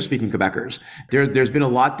rights from English-speaking Quebecers. There's been a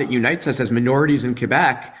lot that unites us as minorities in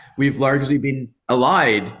Quebec. We've largely been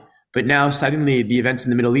allied, but now suddenly the events in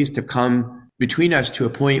the Middle East have come between us to a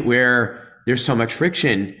point where there's so much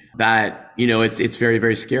friction that, it's very,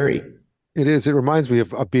 very scary. It is. It reminds me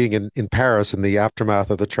of being in Paris in the aftermath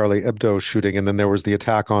of the Charlie Hebdo shooting. And then there was the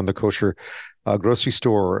attack on the kosher grocery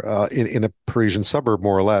store in a Parisian suburb,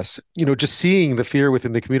 more or less. Just seeing the fear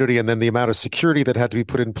within the community and then the amount of security that had to be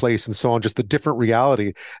put in place and so on, just the different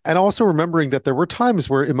reality. And also remembering that there were times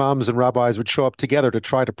where imams and rabbis would show up together to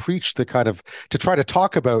try to preach to try to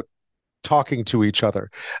talk about talking to each other.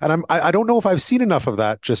 And I don't know if I've seen enough of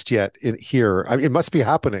that just yet here. I mean, it must be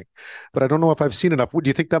happening, but I don't know if I've seen enough. Do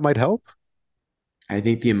you think that might help? I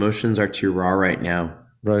think the emotions are too raw right now.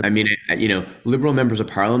 Right. I mean, liberal members of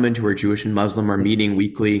parliament who are Jewish and Muslim are meeting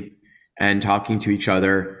weekly and talking to each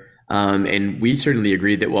other. And we certainly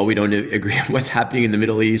agree that while we don't agree on what's happening in the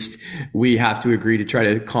Middle East, we have to agree to try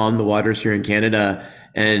to calm the waters here in Canada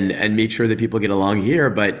and make sure that people get along here.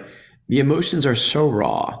 But the emotions are so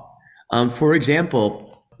raw. For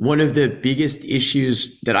example, one of the biggest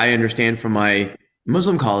issues that I understand from my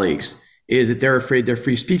Muslim colleagues is that they're afraid their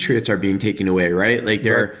free speech rights are being taken away, right? Like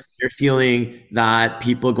they're feeling that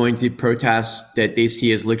people going to protests that they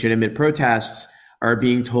see as legitimate protests are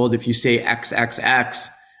being told if you say XXX,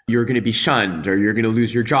 you're going to be shunned or you're going to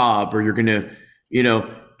lose your job or you're going to,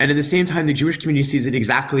 and at the same time, the Jewish community sees it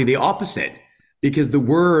exactly the opposite because the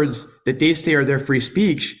words that they say are their free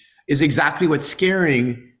speech is exactly what's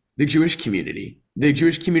scaring the Jewish community. The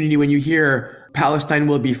Jewish community, when you hear Palestine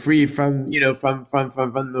will be free from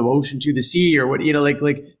the ocean to the sea or what,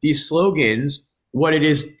 like these slogans, what it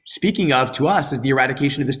is speaking of to us is the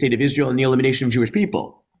eradication of the state of Israel and the elimination of Jewish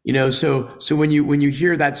people. So when you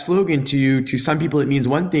hear that slogan to some people, it means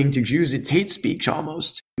one thing. To Jews, it's hate speech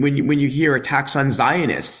almost. When you hear attacks on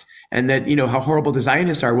Zionists and that, how horrible the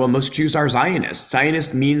Zionists are, well, most Jews are Zionists.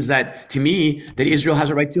 Zionist means that, to me, that Israel has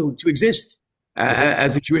a right to exist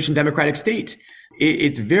as a Jewish and democratic state.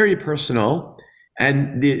 It's very personal,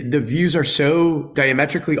 and the views are so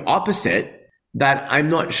diametrically opposite that I'm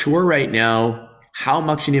not sure right now how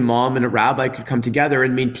much an imam and a rabbi could come together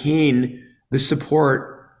and maintain the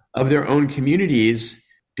support of their own communities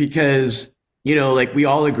because, we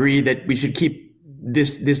all agree that we should keep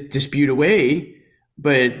this dispute away,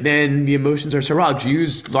 but then the emotions are so raw.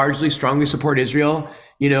 Jews largely strongly support Israel,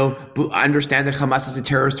 understand that Hamas is a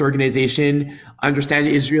terrorist organization, understand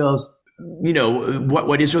Israel's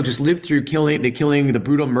what Israel just lived through, killing the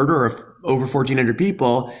brutal murder of over 1,400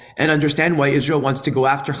 people, and understand why Israel wants to go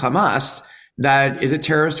after Hamas, that is a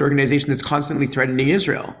terrorist organization that's constantly threatening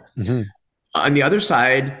Israel. Mm-hmm. On the other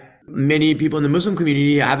side, many people in the Muslim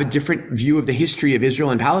community have a different view of the history of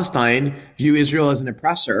Israel and Palestine, view Israel as an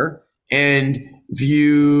oppressor, and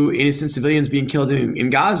view innocent civilians being killed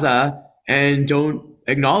in Gaza, and don't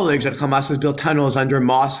acknowledge that Hamas has built tunnels under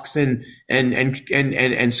mosques and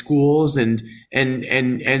schools and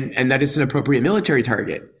that it's an appropriate military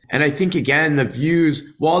target. And I think, again, the views,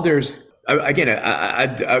 while there's, again,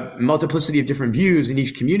 a multiplicity of different views in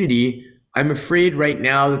each community, I'm afraid right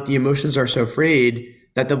now that the emotions are so frayed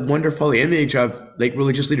that the wonderful image of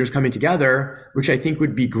religious leaders coming together, which I think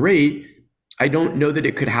would be great, I don't know that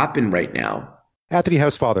it could happen right now. Anthony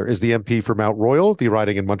Housefather is the MP for Mount Royal, the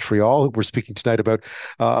riding in Montreal. We're speaking tonight about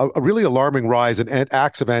a really alarming rise in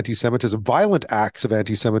acts of anti-Semitism, violent acts of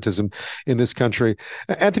anti-Semitism in this country.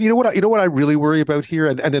 Anthony, you know what I really worry about here,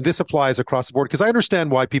 and this applies across the board, because I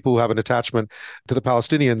understand why people who have an attachment to the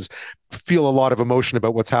Palestinians feel a lot of emotion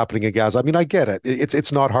about what's happening in Gaza. I mean, I get it.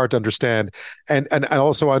 It's not hard to understand, and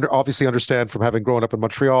also obviously understand from having grown up in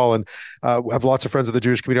Montreal and have lots of friends of the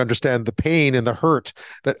Jewish community, understand the pain and the hurt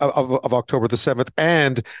that of October the 7th.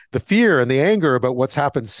 And the fear and the anger about what's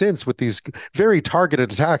happened since with these very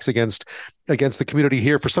targeted attacks against the community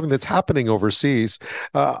here for something that's happening overseas.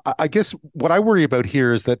 I guess what I worry about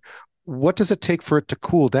here is that what does it take for it to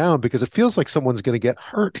cool down? Because it feels like someone's going to get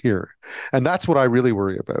hurt here. And that's what I really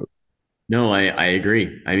worry about. No, I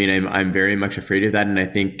agree. I mean, I'm very much afraid of that. And I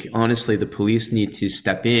think, honestly, the police need to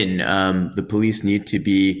step in. The police need to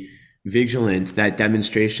be vigilant that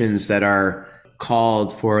demonstrations that are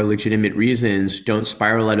called for legitimate reasons don't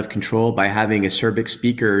spiral out of control by having acerbic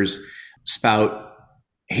speakers spout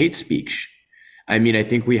hate speech. I mean, I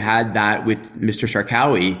think we had that with Mr.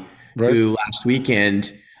 Sharkawi, right, who last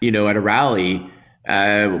weekend, at a rally,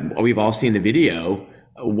 we've all seen the video.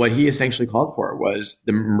 What he essentially called for was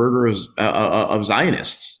the murder of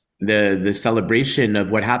Zionists. the celebration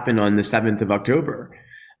of what happened on the 7th of October.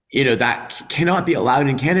 That cannot be allowed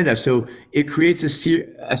in Canada. So it creates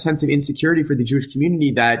a sense of insecurity for the Jewish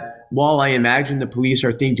community that while I imagine the police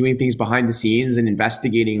are doing things behind the scenes and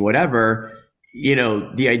investigating whatever,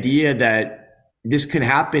 the idea that this can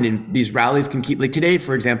happen and these rallies can keep, like today,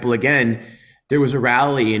 for example, again, there was a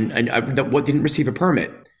rally that didn't receive a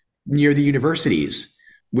permit near the universities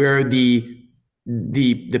where the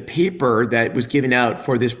paper that was given out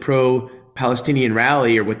for this pro-Palestinian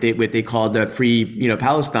rally, or what they called the Free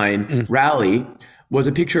Palestine rally, was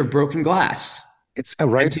a picture of broken glass. It's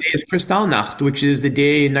right. And today is Kristallnacht, which is the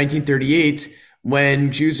day in 1938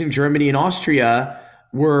 when Jews in Germany and Austria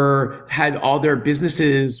had all their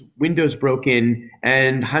businesses' windows broken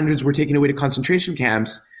and hundreds were taken away to concentration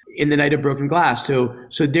camps in the night of broken glass. So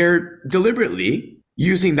they're deliberately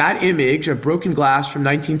using that image of broken glass from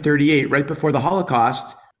 1938, right before the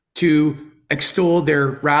Holocaust, to extol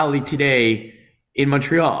their rally today in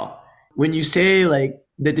Montreal. When you say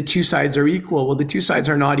that the two sides are equal, well, the two sides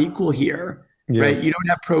are not equal here, right? You don't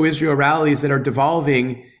have pro-Israel rallies that are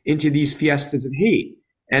devolving into these fiestas of hate.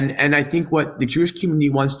 And I think what the Jewish community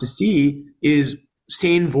wants to see is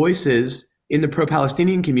sane voices in the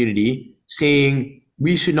pro-Palestinian community saying,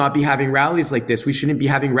 we should not be having rallies like this. We shouldn't be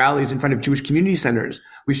having rallies in front of Jewish community centers.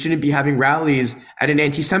 We shouldn't be having rallies at an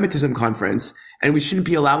anti-Semitism conference. And we shouldn't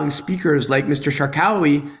be allowing speakers like Mr.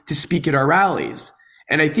 Sharkawi to speak at our rallies.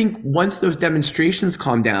 And I think once those demonstrations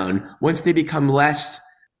calm down, once they become less,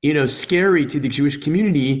 scary to the Jewish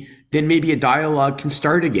community, then maybe a dialogue can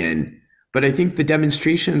start again. But I think the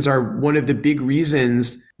demonstrations are one of the big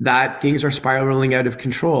reasons that things are spiraling out of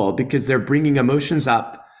control, because they're bringing emotions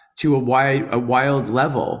up to a wild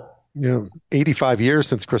level. 85 years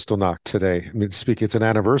since Kristallnacht today. I mean, it's an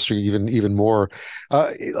anniversary, even more.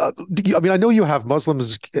 I know you have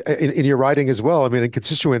Muslims in your writing as well. I mean, in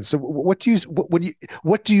constituents. What do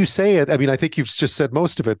you say? I mean, I think you've just said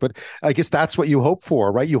most of it, but I guess that's what you hope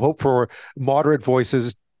for, right? You hope for moderate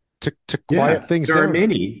voices to quiet things down.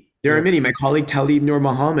 There are many. My colleague Talib Nur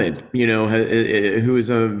Mohammed, who is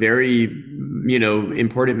a very,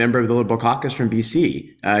 important member of the Liberal Caucus from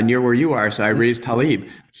BC, near where you are. So I raised Talib.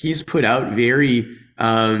 He's put out very,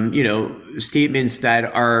 statements that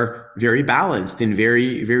are very balanced and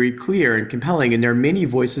very, very clear and compelling. And there are many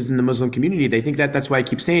voices in the Muslim community. They think that's why I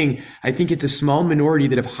keep saying, I think it's a small minority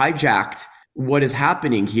that have hijacked what is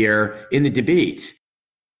happening here in the debate.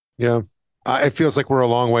 Yeah. It feels like we're a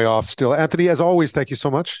long way off still. Anthony, as always, thank you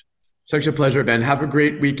so much. Such a pleasure, Ben. Have a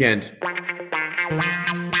great weekend.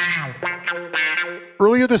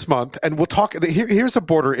 Earlier this month, and we'll talk, here's a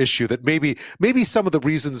border issue that maybe some of the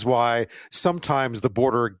reasons why sometimes the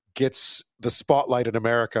border gets the spotlight in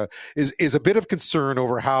America is a bit of concern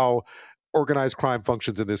over how organized crime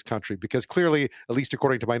functions in this country, because clearly, at least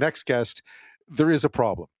according to my next guest, there is a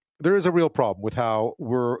problem. There is a real problem with how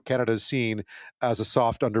Canada is seen as a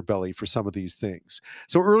soft underbelly for some of these things.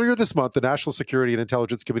 So earlier this month, the National Security and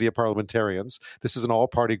Intelligence Committee of Parliamentarians, this is an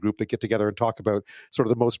all-party group that get together and talk about sort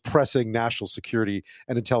of the most pressing national security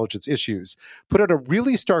and intelligence issues, put out a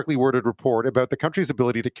really starkly worded report about the country's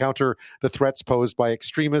ability to counter the threats posed by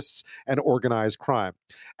extremists and organized crime.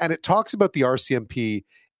 And it talks about the RCMP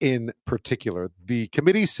in particular. The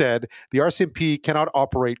committee said the RCMP cannot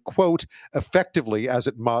operate, quote, effectively as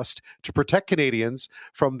it must to protect Canadians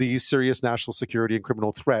from these serious national security and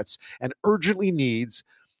criminal threats, and urgently needs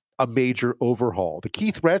a major overhaul. The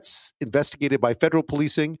key threats investigated by federal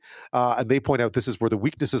policing, and they point out this is where the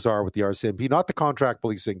weaknesses are with the RCMP, not the contract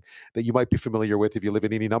policing that you might be familiar with if you live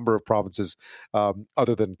in any number of provinces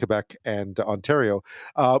other than Quebec and Ontario,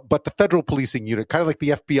 but the federal policing unit, kind of like the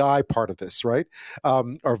FBI part of this, right?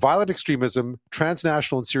 Are violent extremism,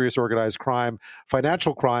 transnational and serious organized crime,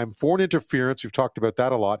 financial crime, foreign interference, we've talked about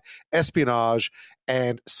that a lot, espionage,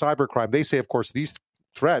 and cybercrime. They say, of course, these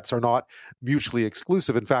threats are not mutually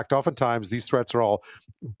exclusive. In fact, oftentimes these threats are all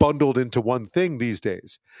bundled into one thing these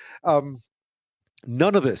days.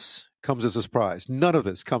 None of this comes as a surprise. None of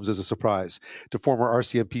this comes as a surprise to former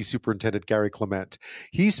RCMP Superintendent Garry Clement.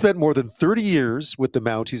 He spent more than 30 years with the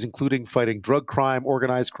Mounties, including fighting drug crime,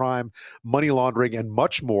 organized crime, money laundering, and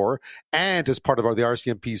much more, and as part of the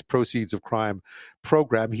RCMP's Proceeds of Crime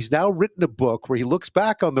program. He's now written a book where he looks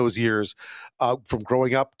back on those years from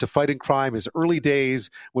growing up to fighting crime, his early days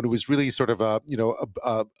when it was really sort of a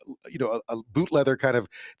boot leather kind of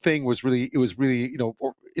thing.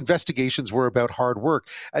 Investigations were about hard work.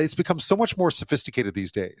 And it's become so much more sophisticated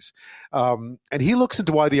these days. And he looks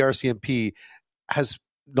into why the RCMP has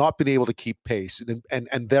not been able to keep pace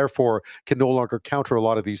and therefore can no longer counter a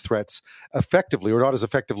lot of these threats effectively, or not as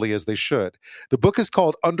effectively as they should. The book is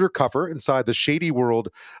called Undercover: Inside the Shady World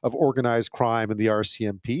of Organized Crime and the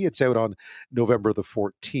RCMP. It's out on November the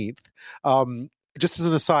 14th. Just as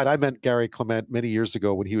an aside, I met Garry Clement many years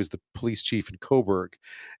ago when he was the police chief in Cobourg,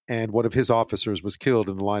 and one of his officers was killed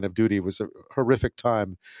in the line of duty. It was a horrific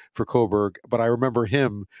time for Cobourg, but I remember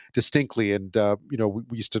him distinctly, and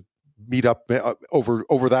we used to meet up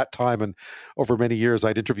over that time, and over many years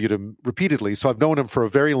I'd interviewed him repeatedly, so I've known him for a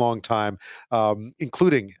very long time,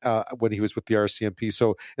 including when he was with the RCMP.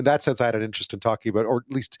 So in that sense I had an interest in talking about, or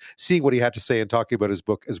at least seeing what he had to say and talking about his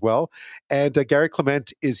book as well. And Garry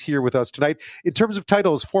Clement is here with us tonight. In terms of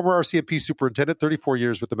titles, former RCMP superintendent, 34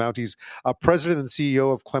 years with the Mounties, president and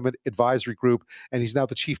CEO of Clement Advisory Group, and he's now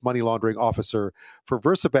the chief money laundering officer for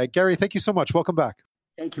VersaBank. Garry, thank you so much. Welcome back.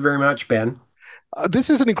 Thank you very much, Ben.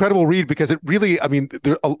 This is an incredible read because it really,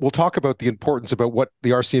 we'll talk about the importance about what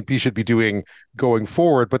the RCMP should be doing going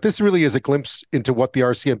forward, but this really is a glimpse into what the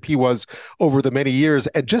RCMP was over the many years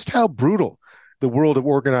and just how brutal the world of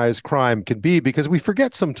organized crime can be, because we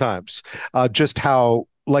forget sometimes just how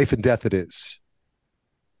life and death it is.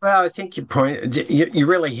 Well, I think you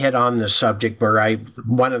really hit on the subject where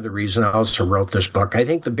one of the reasons I also wrote this book. I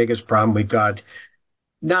think the biggest problem we've got,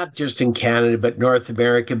 not just in Canada, but North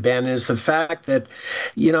America, Ben, is the fact that,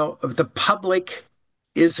 the public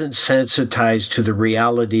isn't sensitized to the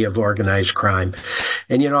reality of organized crime.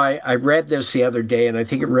 And, I read this the other day, and I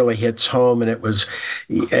think it really hits home. And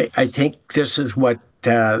I think this is what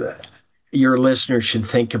your listeners should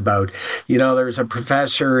think about. There's a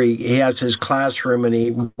professor, he has his classroom, and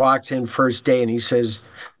he walks in first day and he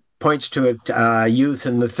points to a youth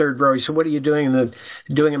in the third row. He said, "What are you doing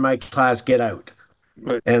in my class? Get out."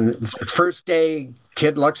 Right. And the first day,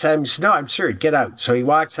 kid looks at him and says, "No, I'm serious, get out." So he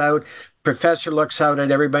walks out. Professor looks out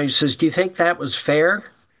at everybody and says, "Do you think that was fair?"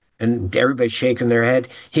 And everybody's shaking their head.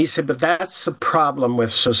 He said, "But that's the problem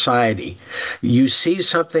with society. You see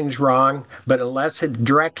something's wrong, but unless it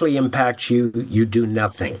directly impacts you, you do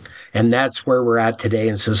nothing." And that's where we're at today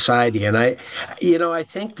in society. And I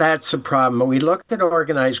think that's the problem. When we look at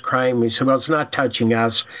organized crime, we say, well, it's not touching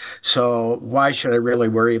us, so why should I really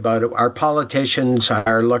worry about it? Our politicians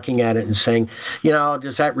are looking at it and saying,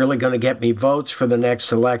 is that really going to get me votes for the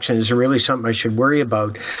next election? Is it really something I should worry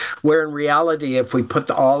about? Where in reality, if we put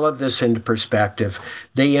all of this into perspective,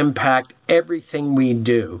 they impact everything we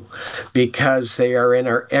do because they are in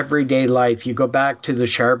our everyday life. You go back to the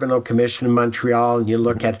Charbonneau Commission in Montreal and you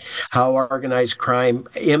look at how organized crime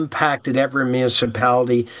impacted every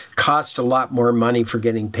municipality, cost a lot more money for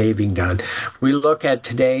getting paving done. We look at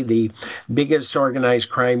today, the biggest organized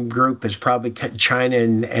crime group is probably China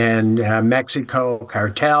and Mexico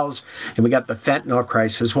cartels, and we got the fentanyl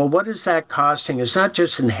crisis. Well, what is that costing? It's not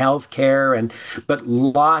just in healthcare, but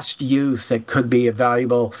lost youth that could be a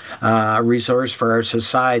valuable resource for our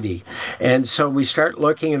society. And so we start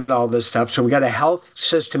looking at all this stuff. So we got a health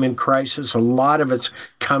system in crisis. A lot of it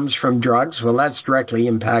comes from drugs. Well, that's directly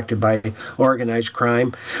impacted by organized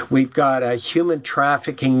crime. We've got a human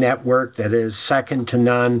trafficking network that is second to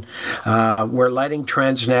none. We're letting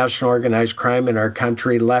transnational organized crime in our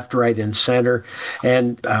country, left, right, and center.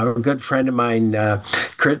 And a good friend of mine,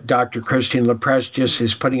 Dr. Christine Leprest, just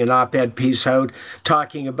is putting an op-ed piece out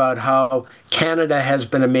talking about how Canada has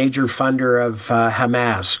been a major funder of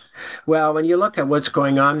Hamas. Well, when you look at what's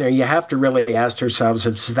going on there, you have to really ask ourselves,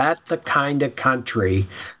 is that the kind of country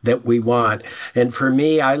that we want? And for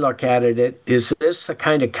me, I look at it, is this the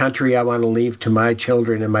kind of country I want to leave to my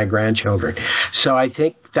children and my grandchildren? So I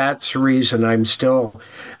think that's the reason I'm still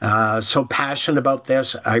so passionate about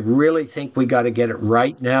this. I really think we got to get it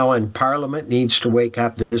right now, and Parliament needs to wake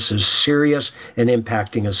up. This is serious and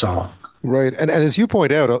impacting us all. Right. And as you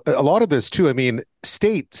point out, a lot of this too,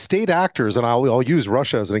 state actors, and I'll use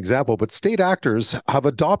Russia as an example, but state actors have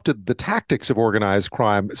adopted the tactics of organized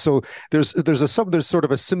crime. So there's sort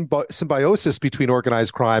of a symbiosis between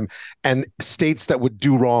organized crime and states that would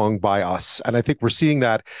do wrong by us. And I think we're seeing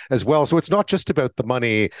that as well. So it's not just about the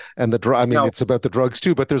money and it's about the drugs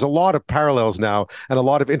too, but there's a lot of parallels now and a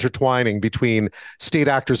lot of intertwining between state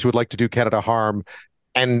actors who would like to do Canada harm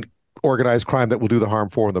and organized crime that will do the harm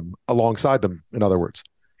for them, alongside them, in other words.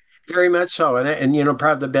 Very much so, and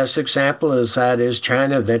probably the best example is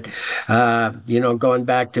China. That going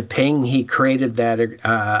back to Ping, he created that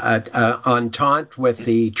entente with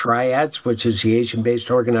the triads, which is the Asian-based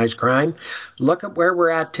organized crime. Look at where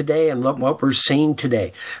we're at today, and look what we're seeing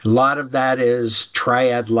today. A lot of that is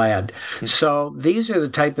triad-led. So these are the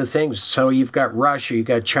type of things. So you've got Russia, you've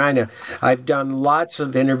got China. I've done lots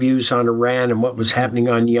of interviews on Iran and what was happening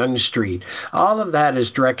on Yonge Street. All of that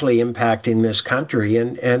is directly impacting this country,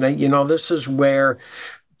 and this is where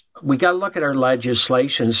we got to look at our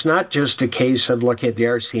legislation. It's not just a case of looking at the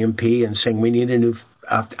RCMP and saying we need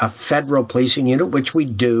a federal policing unit, which we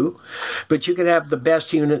do, but you could have the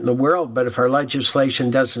best unit in the world, but if our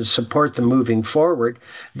legislation doesn't support them moving forward,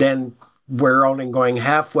 then we're only going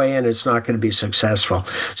halfway and it's not going to be successful.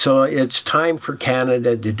 So it's time for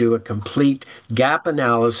Canada to do a complete gap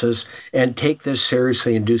analysis and take this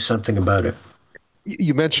seriously and do something about it.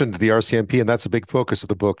 You mentioned the RCMP, and that's a big focus of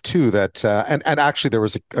the book too. That and actually there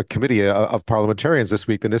was a committee of parliamentarians this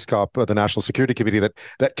week, the NISCOP, the National Security Committee,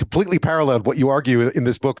 that completely paralleled what you argue in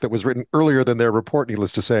this book that was written earlier than their report,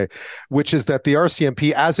 needless to say, which is that the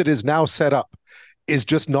RCMP, as it is now set up, is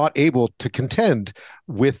just not able to contend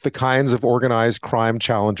with the kinds of organized crime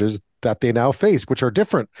challenges that they now face, which are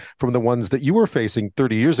different from the ones that you were facing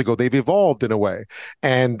 30 years ago. They've evolved in a way,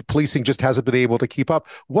 and policing just hasn't been able to keep up.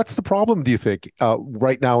 What's the problem, do you think,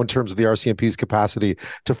 right now in terms of the RCMP's capacity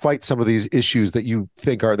to fight some of these issues that you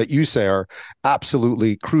say are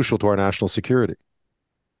absolutely crucial to our national security?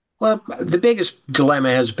 Well, the biggest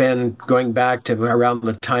dilemma has been, going back to around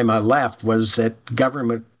the time I left, was that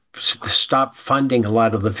government stopped funding a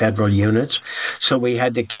lot of the federal units, so we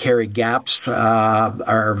had to carry gaps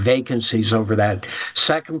or vacancies over that.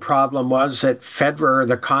 Second problem was that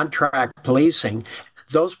the contract policing,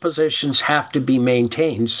 those positions have to be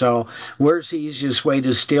maintained. So where's the easiest way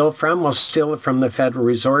to steal from? Well, steal it from the federal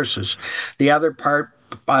resources. The other part,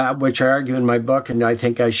 which I argue in my book, and I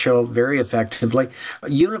think I show very effectively,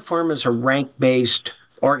 uniform is a rank-based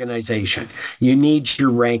organization. You need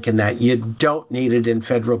your rank in that. You don't need it in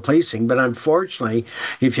federal policing. But unfortunately,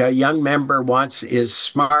 if a young member is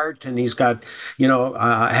smart and he's got,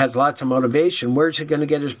 has lots of motivation, where's he going to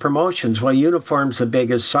get his promotions? Well, uniform's the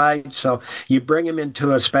biggest side. So you bring him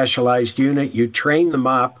into a specialized unit, you train them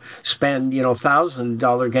up, spend,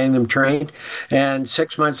 $1,000 getting them trained, and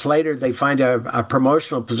 6 months later they find a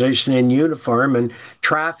promotional position in uniform and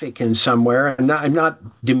traffic in somewhere. And I'm not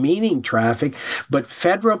demeaning traffic, but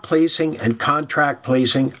federal policing and contract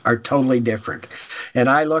policing are totally different. And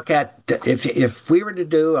I look at, if we were to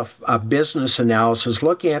do a business analysis,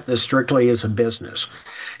 looking at this strictly as a business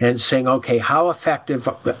and saying, okay, how effective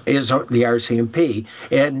is the RCMP,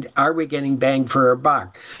 and are we getting bang for our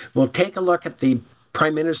buck? We'll take a look at the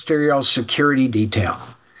Prime Ministerial Security Detail.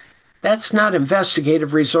 That's not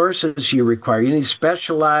investigative resources you require. You need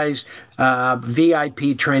specialized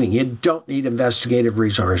VIP training. You don't need investigative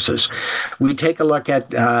resources. We take a look at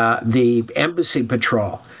the embassy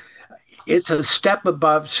patrol. It's a step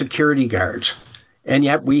above security guards, and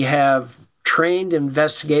yet we have trained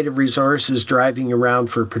investigative resources driving around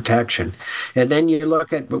for protection. And then you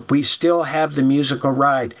look at, we still have the musical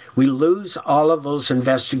ride. We lose all of those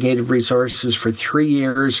investigative resources for 3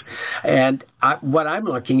 years. And what I'm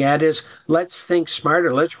looking at is, let's think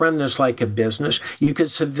smarter. Let's run this like a business. You could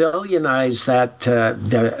civilianize that,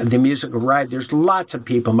 the musical ride. There's lots of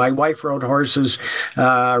people. My wife rode horses,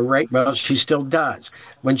 she still does.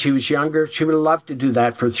 When she was younger, she would have loved to do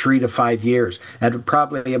that for 3 to 5 years at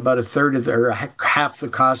probably about a third of or half the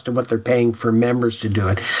cost of what they're paying for members to do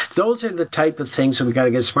it. Those are the type of things that we got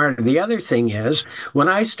to get smarter. The other thing is, when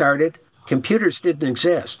I started, computers didn't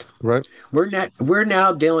exist. Right. We're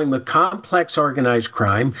now dealing with complex organized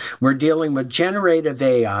crime. We're dealing with generative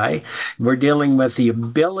AI. We're dealing with the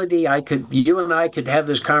ability, you and I could have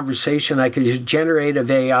this conversation. I could use generative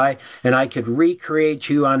AI and I could recreate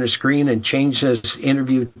you on a screen and change this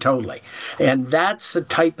interview totally. And that's the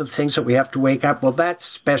type of things that we have to wake up. Well, that's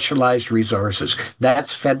specialized resources.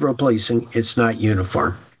 That's federal policing. It's not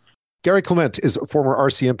uniform. Garry Clement is a former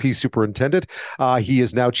RCMP superintendent. He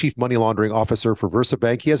is now chief money laundering officer for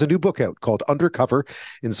VersaBank. He has a new book out called Undercover: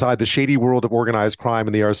 Inside the Shady World of Organized Crime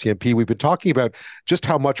in the RCMP. We've been talking about just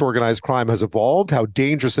how much organized crime has evolved, how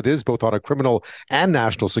dangerous it is both on a criminal and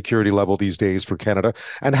national security level these days for Canada,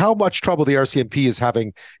 and how much trouble the RCMP is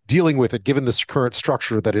having dealing with it, given this current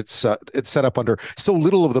structure that it's set up under. So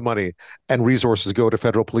little of the money and resources go to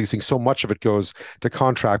federal policing. So much of it goes to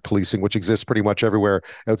contract policing, which exists pretty much everywhere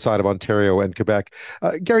outside of Ontario and Quebec.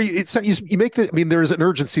 Garry, you make there is an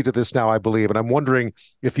urgency to this now, I believe, and I'm wondering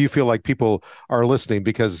if you feel like people are listening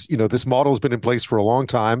because, this model has been in place for a long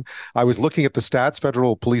time. I was looking at the stats.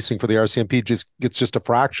 Federal policing for the RCMP gets just a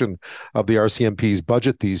fraction of the RCMP's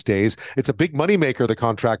budget these days. It's a big moneymaker, the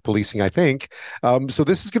contract policing, I think. So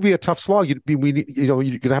this is going to be a tough slog. You're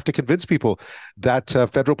going to have to convince people that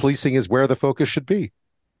federal policing is where the focus should be.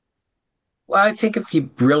 Well, I think if you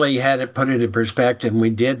really had it put it in perspective, we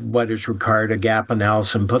did what is required, a gap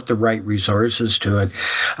analysis, and put the right resources to it,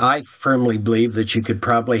 I firmly believe that you could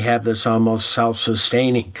probably have this almost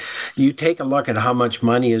self-sustaining. You take a look at how much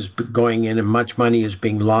money is going in and much money is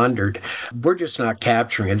being laundered. We're just not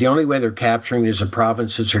capturing it. The only way they're capturing it is the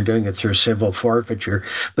provinces are doing it through civil forfeiture.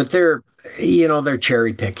 But they're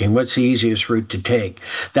cherry picking. What's the easiest route to take?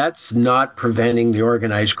 That's not preventing the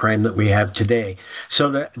organized crime that we have today.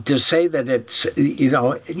 So to say that it's,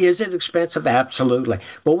 is it expensive? Absolutely.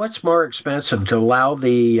 But what's more expensive? To allow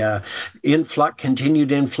the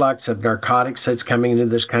continued influx of narcotics that's coming into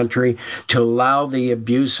this country, to allow the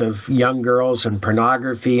abuse of young girls and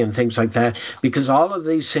pornography and things like that, because all of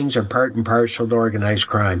these things are part and parcel to organized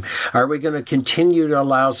crime. Are we going to continue to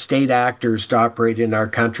allow state actors to operate in our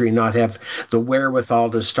country and not have the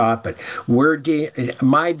wherewithal to stop it?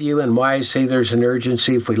 My view and why I say there's an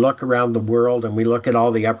urgency, if we look around the world and we look at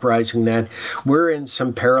all the uprising, that we're in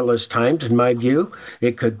some perilous times, in my view.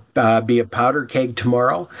 It could be a powder keg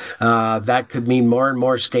tomorrow. That could mean more and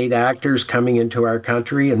more state actors coming into our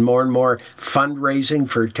country and more fundraising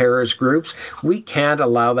for terrorist groups. We can't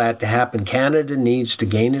allow that to happen. Canada needs to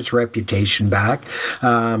gain its reputation back.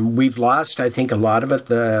 We've lost, I think, a lot of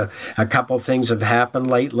it. A couple things have happened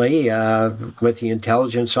lately with the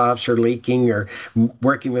intelligence officer leaking or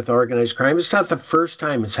working with organized crime. It's not the first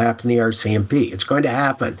time it's happened in the RCMP. It's going to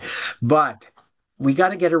happen. But we got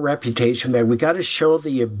to get a reputation there. We got to show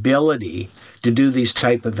the ability to do these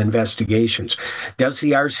type of investigations. Does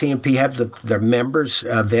the RCMP have the members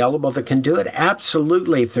available that can do it?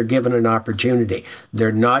 Absolutely, if they're given an opportunity.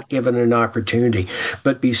 They're not given an opportunity.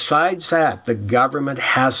 But besides that, the government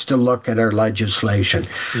has to look at our legislation.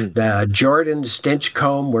 The Jordan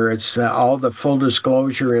Stinchcombe, where it's all the full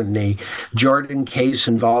disclosure in the Jordan case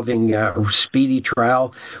involving a speedy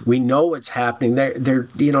trial, we know what's happening.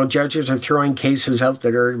 Judges are throwing cases out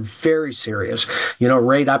that are very serious,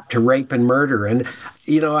 right up to rape and murder. And,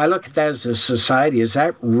 I look at that as a society. Is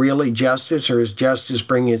that really justice, or is justice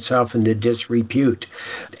bringing itself into disrepute?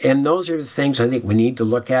 And those are the things I think we need to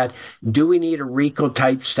look at. Do we need a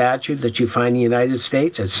RICO-type statute that you find in the United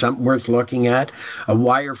States? It's something worth looking at. A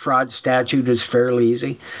wire fraud statute is fairly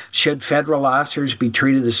easy. Should federal officers be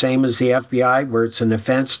treated the same as the FBI, where it's an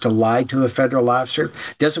offense to lie to a federal officer?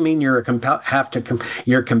 Doesn't mean you're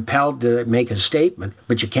you're compelled to make a statement,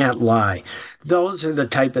 but you can't lie. Those are the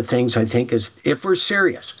type of things I think is, if we're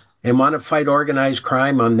serious and want to fight organized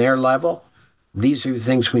crime on their level, these are the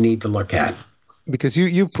things we need to look at. Because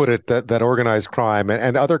you've put it that organized crime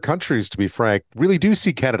and other countries, to be frank, really do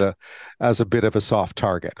see Canada as a bit of a soft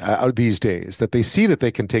target these days, that they see that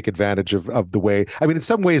they can take advantage of the way. I mean, in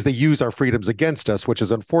some ways, they use our freedoms against us, which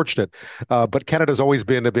is unfortunate. But Canada's always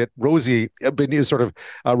been a bit rosy, sort of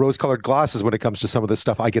rose-colored glasses when it comes to some of this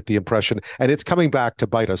stuff, I get the impression. And it's coming back to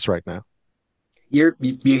bite us right now. You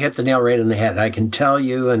hit the nail right on the head. I can tell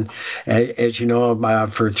you, and as you know,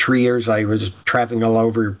 for 3 years I was traveling all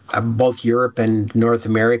over both Europe and North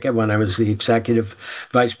America when I was the executive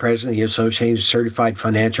vice president of the Association of Certified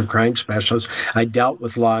Financial Crime Specialists. I dealt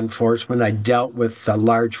with law enforcement. I dealt with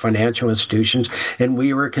large financial institutions, and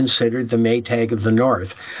we were considered the Maytag of the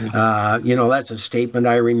North. That's a statement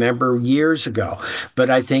I remember years ago. But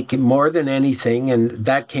I think more than anything, and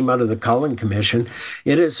that came out of the Cullen Commission,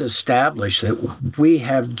 it is established that we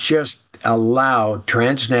have just allowed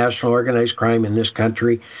transnational organized crime in this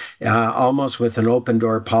country almost with an open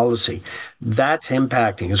door policy. That's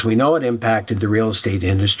impacting, as we know, it impacted the real estate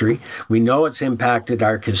industry. We know it's impacted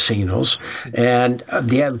our casinos. And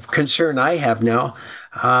the concern I have now,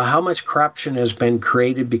 how much corruption has been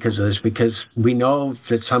created because of this? Because we know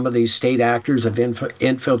that some of these state actors have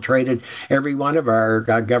infiltrated every one of our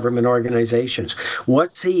government organizations.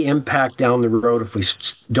 What's the impact down the road if we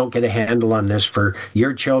don't get a handle on this for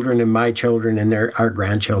your children and my children and our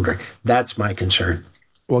grandchildren? That's my concern.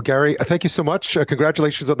 Well, Garry, thank you so much.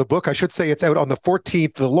 Congratulations on the book. I should say it's out on the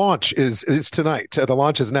 14th. The launch is tonight. The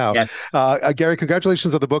launch is now. Yes. Garry,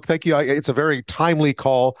 congratulations on the book. Thank you. It's a very timely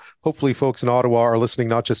call. Hopefully folks in Ottawa are listening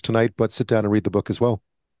not just tonight, but sit down and read the book as well.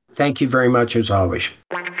 Thank you very much, as always.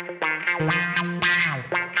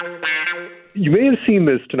 You may have seen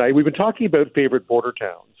this tonight. We've been talking about favorite border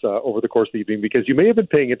towns over the course of the evening because you may have been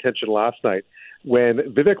paying attention last night when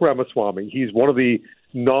Vivek Ramaswamy, he's one of the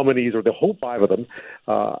nominees, or the whole five of them,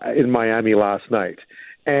 in Miami last night.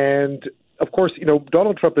 And, of course,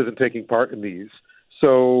 Donald Trump isn't taking part in these.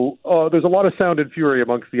 So there's a lot of sound and fury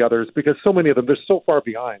amongst the others because so many of them, they're so far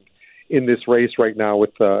behind in this race right now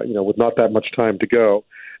with not that much time to go,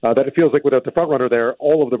 that it feels like without the front runner there,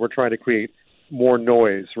 all of them are trying to create more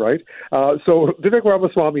noise, right? So Vivek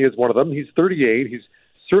Ramaswamy is one of them. He's 38. He's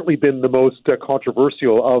certainly been the most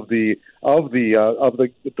controversial of the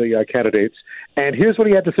candidates. And here's what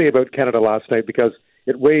he had to say about Canada last night because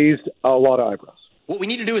it raised a lot of eyebrows. What we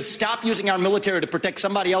need to do is stop using our military to protect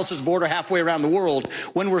somebody else's border halfway around the world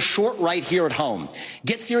when we're short right here at home.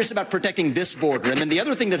 Get serious about protecting this border. And then the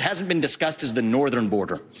other thing that hasn't been discussed is the northern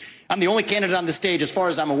border. I'm the only candidate on the stage, as far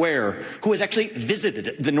as I'm aware, who has actually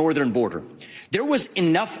visited the northern border. There was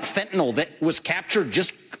enough fentanyl that was captured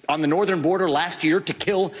just on the northern border last year to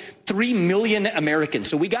kill 3 million Americans.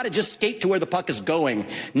 So we got to just skate to where the puck is going,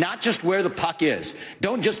 not just where the puck is.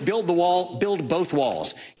 Don't just build the wall, build both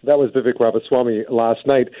walls. That was Vivek Ramaswamy last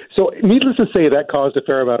night. So needless to say, that caused a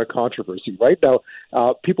fair amount of controversy. Right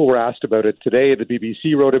now, people were asked about it today. The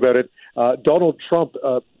BBC wrote about it. Donald Trump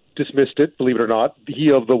dismissed it, believe it or not.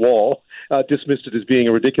 He of the wall dismissed it as being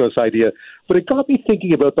a ridiculous idea. But it got me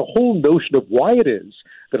thinking about the whole notion of why it is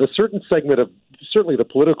that a certain segment of certainly the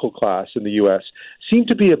political class in the U.S. seem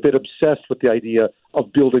to be a bit obsessed with the idea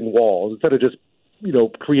of building walls instead of just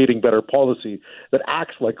creating better policy that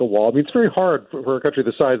acts like a wall. I mean, it's very hard for a country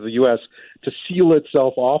the size of the U.S. to seal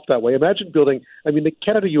itself off that way. Imagine building, the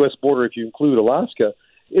Canada-U.S. border, if you include Alaska,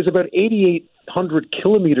 is about 8,800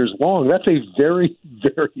 kilometers long. That's a very,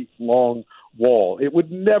 very long wall. It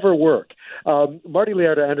would never work. Marta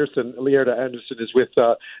Leardi-Anderson is with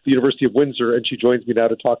the University of Windsor, and she joins me now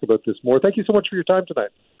to talk about this more. Thank you so much for your time tonight.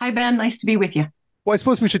 Hi, Ben. Nice to be with you. Well, I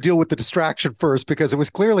suppose we should deal with the distraction first because it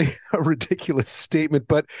was clearly a ridiculous statement,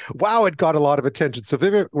 but wow, it got a lot of attention. So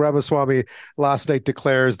Vivek Ramaswamy last night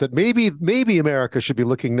declares that maybe America should be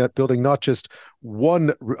looking at building not just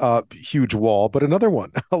one huge wall, but another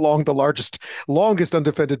one along the longest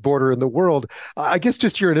undefended border in the world. I guess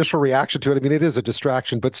just your initial reaction to it. I mean, it is a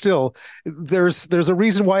distraction, but still, there's a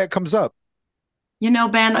reason why it comes up.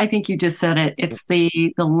 Ben, I think you just said it. It's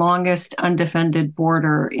the longest undefended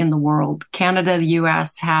border in the world. Canada, the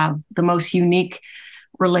U.S. have the most unique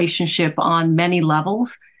relationship on many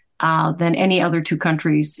levels than any other two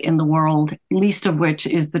countries in the world, least of which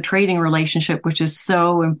is the trading relationship, which is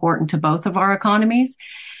so important to both of our economies.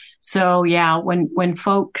 So, yeah, when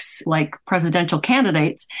folks like presidential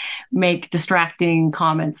candidates make distracting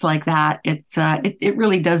comments like that, it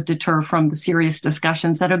really does deter from the serious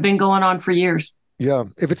discussions that have been going on for years. Yeah.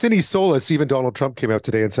 If it's any solace, even Donald Trump came out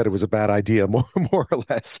today and said it was a bad idea, more or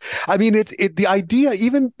less. I mean, the idea,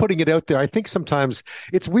 even putting it out there, I think sometimes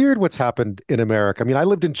it's weird what's happened in America. I mean, I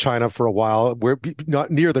lived in China for a while. We're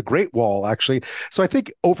not near the Great Wall, actually. So I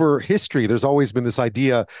think over history, there's always been this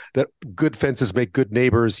idea that good fences make good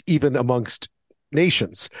neighbors, even amongst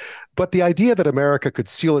nations. But the idea that America could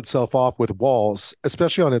seal itself off with walls,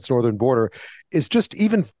 especially on its northern border, is just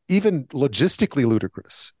even logistically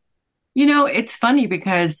ludicrous. It's funny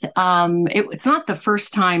because it's not the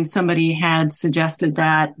first time somebody had suggested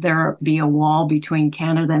that there be a wall between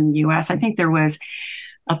Canada and the U.S. I think there was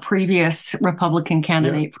a previous Republican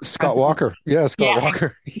candidate. Scott Walker. Yeah, Scott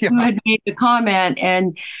Walker. Yeah. Who had made the comment.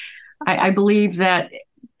 And I believe that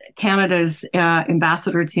Canada's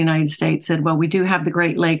ambassador to the United States said, well, we do have the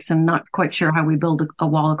Great Lakes and not quite sure how we build a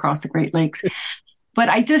wall across the Great Lakes. But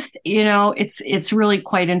I just, it's really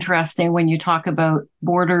quite interesting when you talk about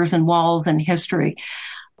borders and walls and history.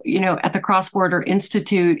 At the Cross Border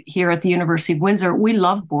Institute here at the University of Windsor, we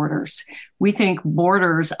love borders. We think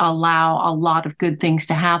borders allow a lot of good things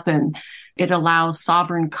to happen. It allows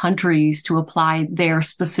sovereign countries to apply their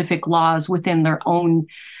specific laws within their own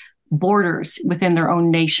borders, within their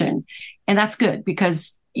own nation. And that's good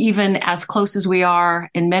because even as close as we are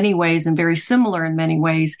in many ways and very similar in many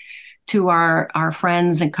ways to our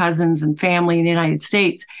friends and cousins and family in the United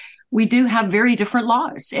States, we do have very different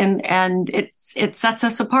laws, and it sets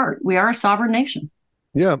us apart. We are a sovereign nation.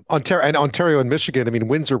 Yeah, Ontario and Michigan. I mean,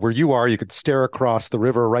 Windsor, where you are, you could stare across the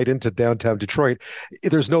river right into downtown Detroit.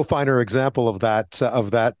 There's no finer example of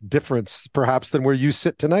that difference, perhaps, than where you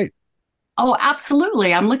sit tonight. Oh,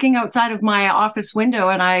 absolutely. I'm looking outside of my office window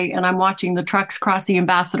and I'm watching the trucks cross the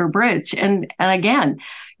Ambassador Bridge. And again,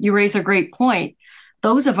 you raise a great point.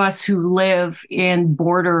 Those of us who live in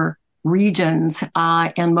border regions,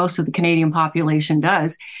 and most of the Canadian population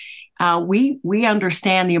does, we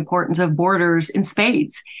understand the importance of borders in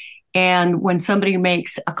spades. And when somebody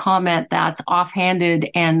makes a comment that's offhanded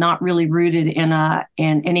and not really rooted in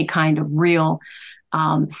any kind of real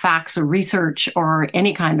facts or research or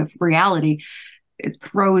any kind of reality, it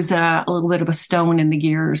throws a little bit of a stone in the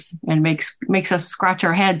gears and makes us scratch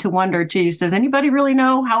our head to wonder, geez, does anybody really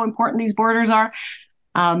know how important these borders are?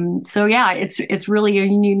 So yeah, it's really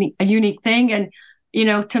a unique thing. And, you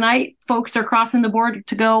know, tonight folks are crossing the border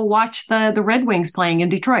to go watch the Red Wings playing in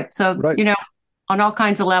Detroit. So, right. You know, on all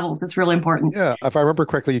kinds of levels, it's really important. Yeah, if I remember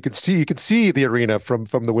correctly, you could see the arena from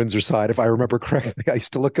the Windsor side. If I remember correctly, I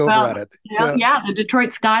used to look over at it. Yeah, the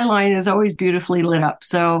Detroit skyline is always beautifully lit up.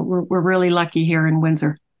 So we're really lucky here in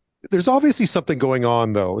Windsor. There's obviously something going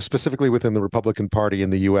on, though, specifically within the Republican Party in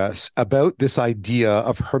the U.S. about this idea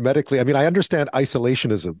of hermetically. I mean, I understand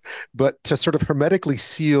isolationism, but to sort of hermetically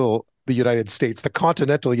seal the United States, the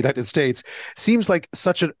continental United States, seems like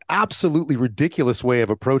such an absolutely ridiculous way of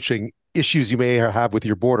approaching issues you may have with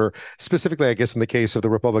your border, specifically, I guess, in the case of the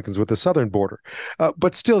Republicans with the southern border.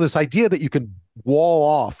 But still, this idea that you can wall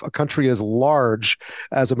off a country as large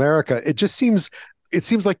as America, it seems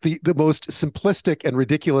like the most simplistic and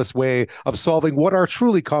ridiculous way of solving what are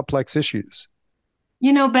truly complex issues.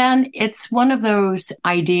 You know, Ben, it's one of those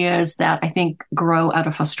ideas that I think grow out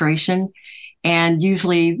of frustration. And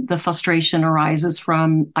usually the frustration arises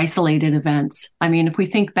from isolated events. I mean, if we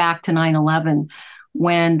think back to 9/11,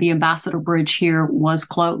 when the Ambassador Bridge here was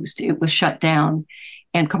closed, it was shut down,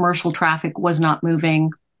 and commercial traffic was not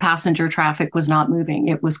moving, passenger traffic was not moving,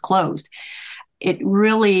 it was closed. It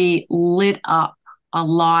really lit up a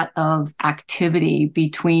lot of activity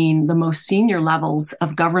between the most senior levels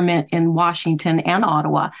of government in Washington and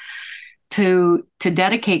Ottawa to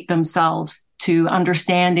dedicate themselves to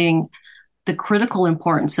understanding the critical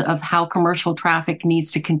importance of how commercial traffic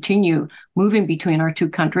needs to continue moving between our two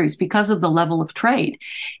countries because of the level of trade.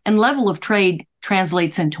 And level of trade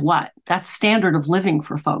translates into what? That's standard of living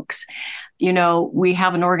for folks. You know, we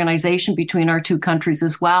have an organization between our two countries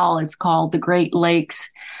as well. It's called the Great Lakes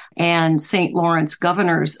and St. Lawrence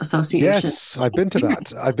Governors Association. Yes, I've been to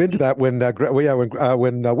that. I've been to that when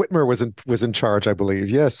Whitmer was in charge, I believe.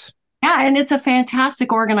 Yes. Yeah, and it's a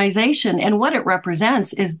fantastic organization. And what it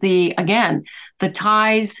represents is the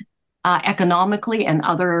ties economically and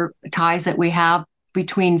other ties that we have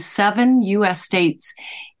between 7 U.S. states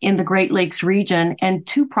in the Great Lakes region and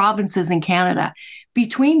 2 provinces in Canada.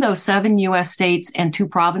 Between those 7 U.S. states and 2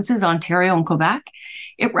 provinces, Ontario and Quebec,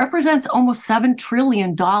 it represents almost $7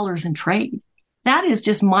 trillion in trade. That is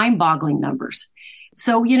just mind-boggling numbers.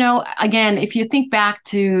 So, you know, again, if you think back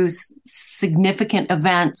to significant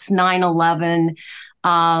events, 9/11,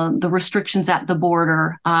 the restrictions at the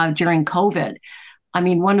border during COVID, I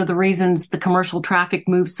mean, one of the reasons the commercial traffic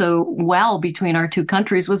moved so well between our two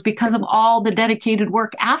countries was because of all the dedicated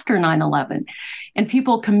work after 9/11. And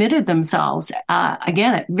people committed themselves,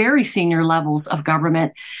 again, at very senior levels of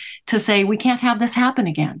government to say, we can't have this happen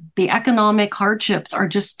again. The economic hardships are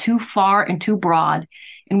just too far and too broad,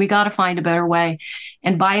 and we got to find a better way.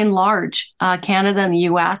 And by and large, Canada and the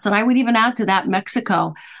U.S., and I would even add to that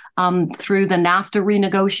Mexico, through the NAFTA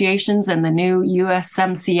renegotiations and the new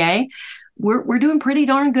USMCA, we're doing pretty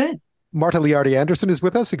darn good. Marta Leardi-Anderson is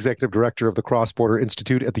with us, Executive Director of the Cross-Border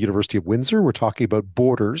Institute at the University of Windsor. We're talking about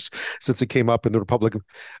borders since it came up in the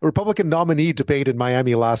Republican nominee debate in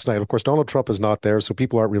Miami last night. Of course, Donald Trump is not there, so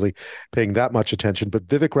people aren't really paying that much attention. But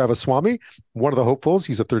Vivek Ramaswamy, one of the hopefuls,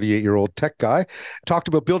 he's a 38-year-old tech guy, talked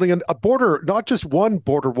about building a border, not just one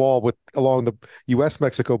border wall along the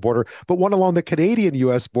U.S.-Mexico border, but one along the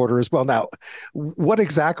Canadian-U.S. border as well. Now, what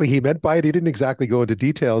exactly he meant by it, he didn't exactly go into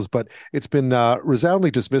details, but it's been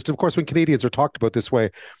resoundingly dismissed. Of course, when Canadians are talked about this way,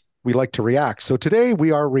 we like to react. So today we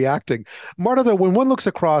are reacting. Marta, though, when one looks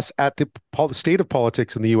across at the state of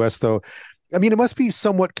politics in the U.S., though, I mean, it must be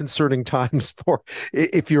somewhat concerning times for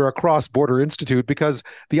if you're a cross-border institute, because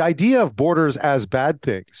the idea of borders as bad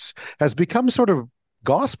things has become sort of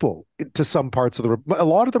gospel to some parts of a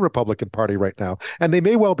lot of the Republican Party right now, and they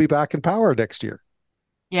may well be back in power next year.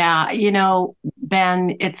 Yeah, you know,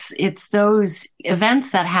 Ben, it's those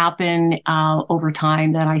events that happen over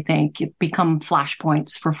time that I think become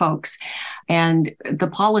flashpoints for folks, and the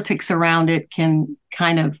politics around it can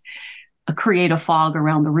kind of create a fog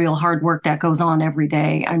around the real hard work that goes on every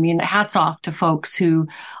day. I mean, hats off to folks who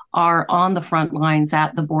are on the front lines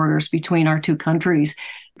at the borders between our two countries,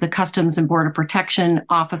 the Customs and Border Protection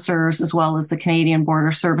officers, as well as the Canadian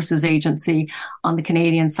Border Services Agency on the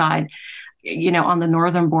Canadian side. You know, on the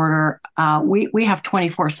northern border, we have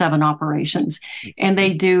 24/7 operations, and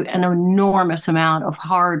they do an enormous amount of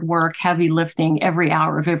hard work, heavy lifting every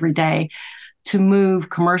hour of every day to move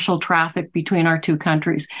commercial traffic between our two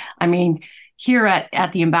countries. I mean, here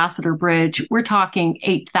at the Ambassador Bridge, we're talking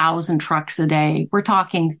 8,000 trucks a day. We're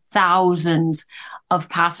talking thousands of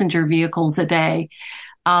passenger vehicles a day.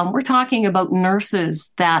 We're talking about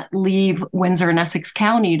nurses that leave Windsor and Essex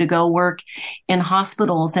County to go work in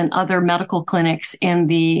hospitals and other medical clinics in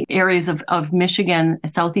the areas of Michigan,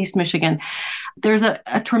 Southeast Michigan. There's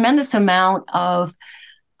a tremendous amount of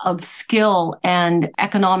skill and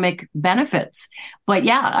economic benefits. But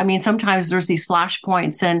yeah, I mean, sometimes there's these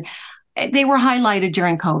flashpoints, and they were highlighted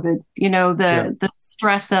during COVID, the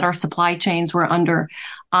stress that our supply chains were under,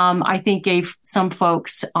 I think gave some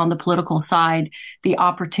folks on the political side the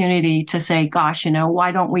opportunity to say, gosh,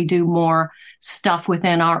 why don't we do more stuff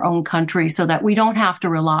within our own country so that we don't have to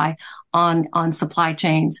rely on supply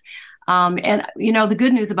chains. And the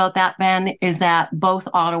good news about that, Ben, is that both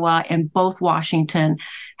Ottawa and both Washington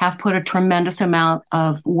have put a tremendous amount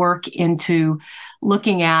of work into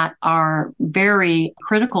looking at our very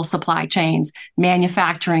critical supply chains,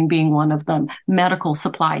 manufacturing being one of them, medical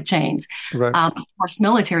supply chains, right. Of course,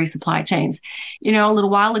 military supply chains. A little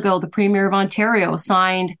while ago, the Premier of Ontario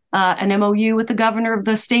signed an MOU with the Governor of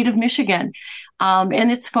the state of Michigan,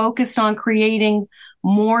 and it's focused on creating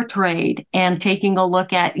more trade and taking a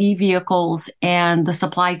look at e-vehicles and the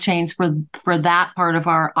supply chains for that part of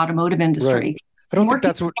our automotive industry. Right. I don't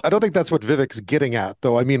think that's what Vivek's getting at,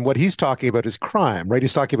 though. I mean, what he's talking about is crime, right?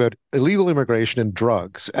 He's talking about illegal immigration and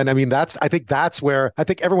drugs. And I mean, I think that's where I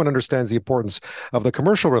think everyone understands the importance of the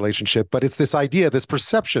commercial relationship, but it's this idea, this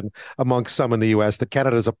perception amongst some in the US that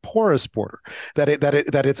Canada is a porous border, that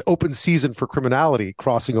it's open season for criminality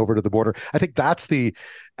crossing over to the border. I think that's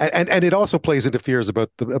and it also plays into fears about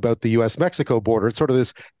the US-Mexico border. It's sort of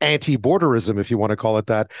this anti-borderism, if you want to call it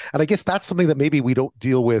that. And I guess that's something that maybe we don't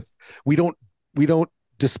deal with. We don't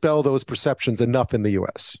dispel those perceptions enough in the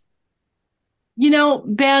U.S.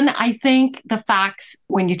 Ben, I think the facts,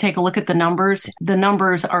 when you take a look at the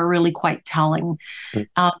numbers are really quite telling.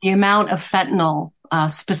 The amount of fentanyl,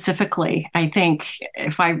 specifically, I think,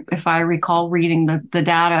 if I recall reading the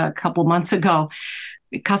data a couple months ago,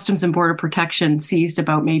 Customs and Border Protection seized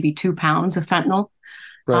about maybe 2 pounds of fentanyl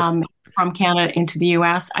from Canada into the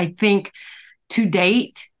U.S. I think to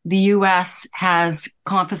date, the U.S. has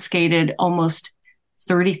confiscated almost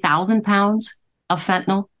 30,000 pounds of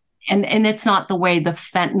fentanyl. And it's not the way the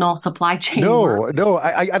fentanyl supply chain works. No,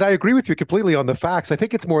 I agree with you completely on the facts. I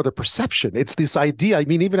think it's more the perception. It's this idea. I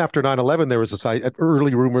mean, even after 9/11, there was this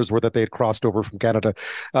early rumors were that they had crossed over from Canada.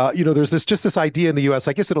 There's this idea in the U.S.,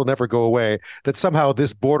 I guess it'll never go away, that somehow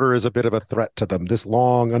this border is a bit of a threat to them. This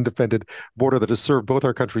long, undefended border that has served both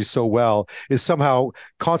our countries so well is somehow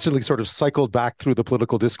constantly sort of cycled back through the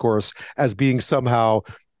political discourse as being somehow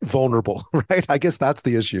vulnerable, right? I guess that's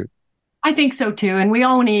the issue. I think so too. And we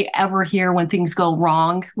only ever hear when things go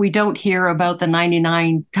wrong. We don't hear about the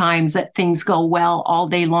 99 times that things go well all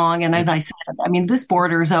day long. And as I said, I mean, this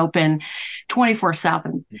border is open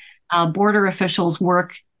 24/7. Border officials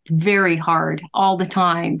work very hard all the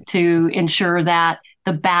time to ensure that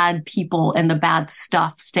the bad people and the bad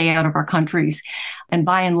stuff stay out of our countries. And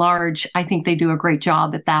by and large, I think they do a great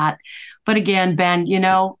job at that. But again, Ben,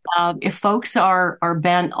 if folks are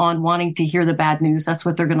bent on wanting to hear the bad news, that's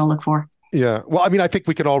what they're going to look for. Yeah. Well, I mean, I think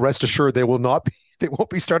we can all rest assured they won't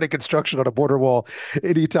be starting construction on a border wall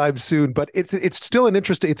anytime soon. But it's still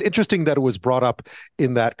it's interesting that it was brought up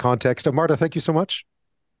in that context. And Marta, thank you so much.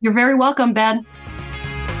 You're very welcome, Ben.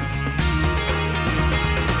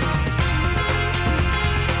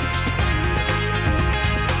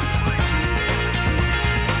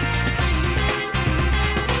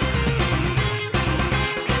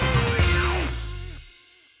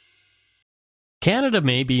 Canada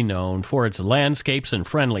may be known for its landscapes and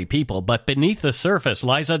friendly people, but beneath the surface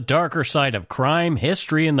lies a darker side of crime,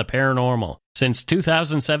 history, and the paranormal. Since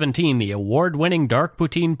 2017, the award-winning Dark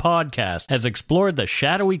Poutine podcast has explored the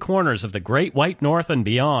shadowy corners of the Great White North and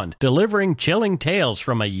beyond, delivering chilling tales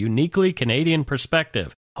from a uniquely Canadian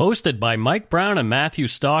perspective. Hosted by Mike Brown and Matthew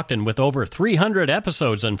Stockton with over 300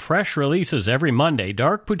 episodes and fresh releases every Monday,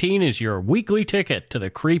 Dark Poutine is your weekly ticket to the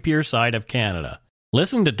creepier side of Canada.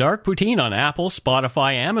 Listen to Dark Poutine on Apple,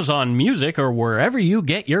 Spotify, Amazon Music, or wherever you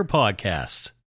get your podcasts.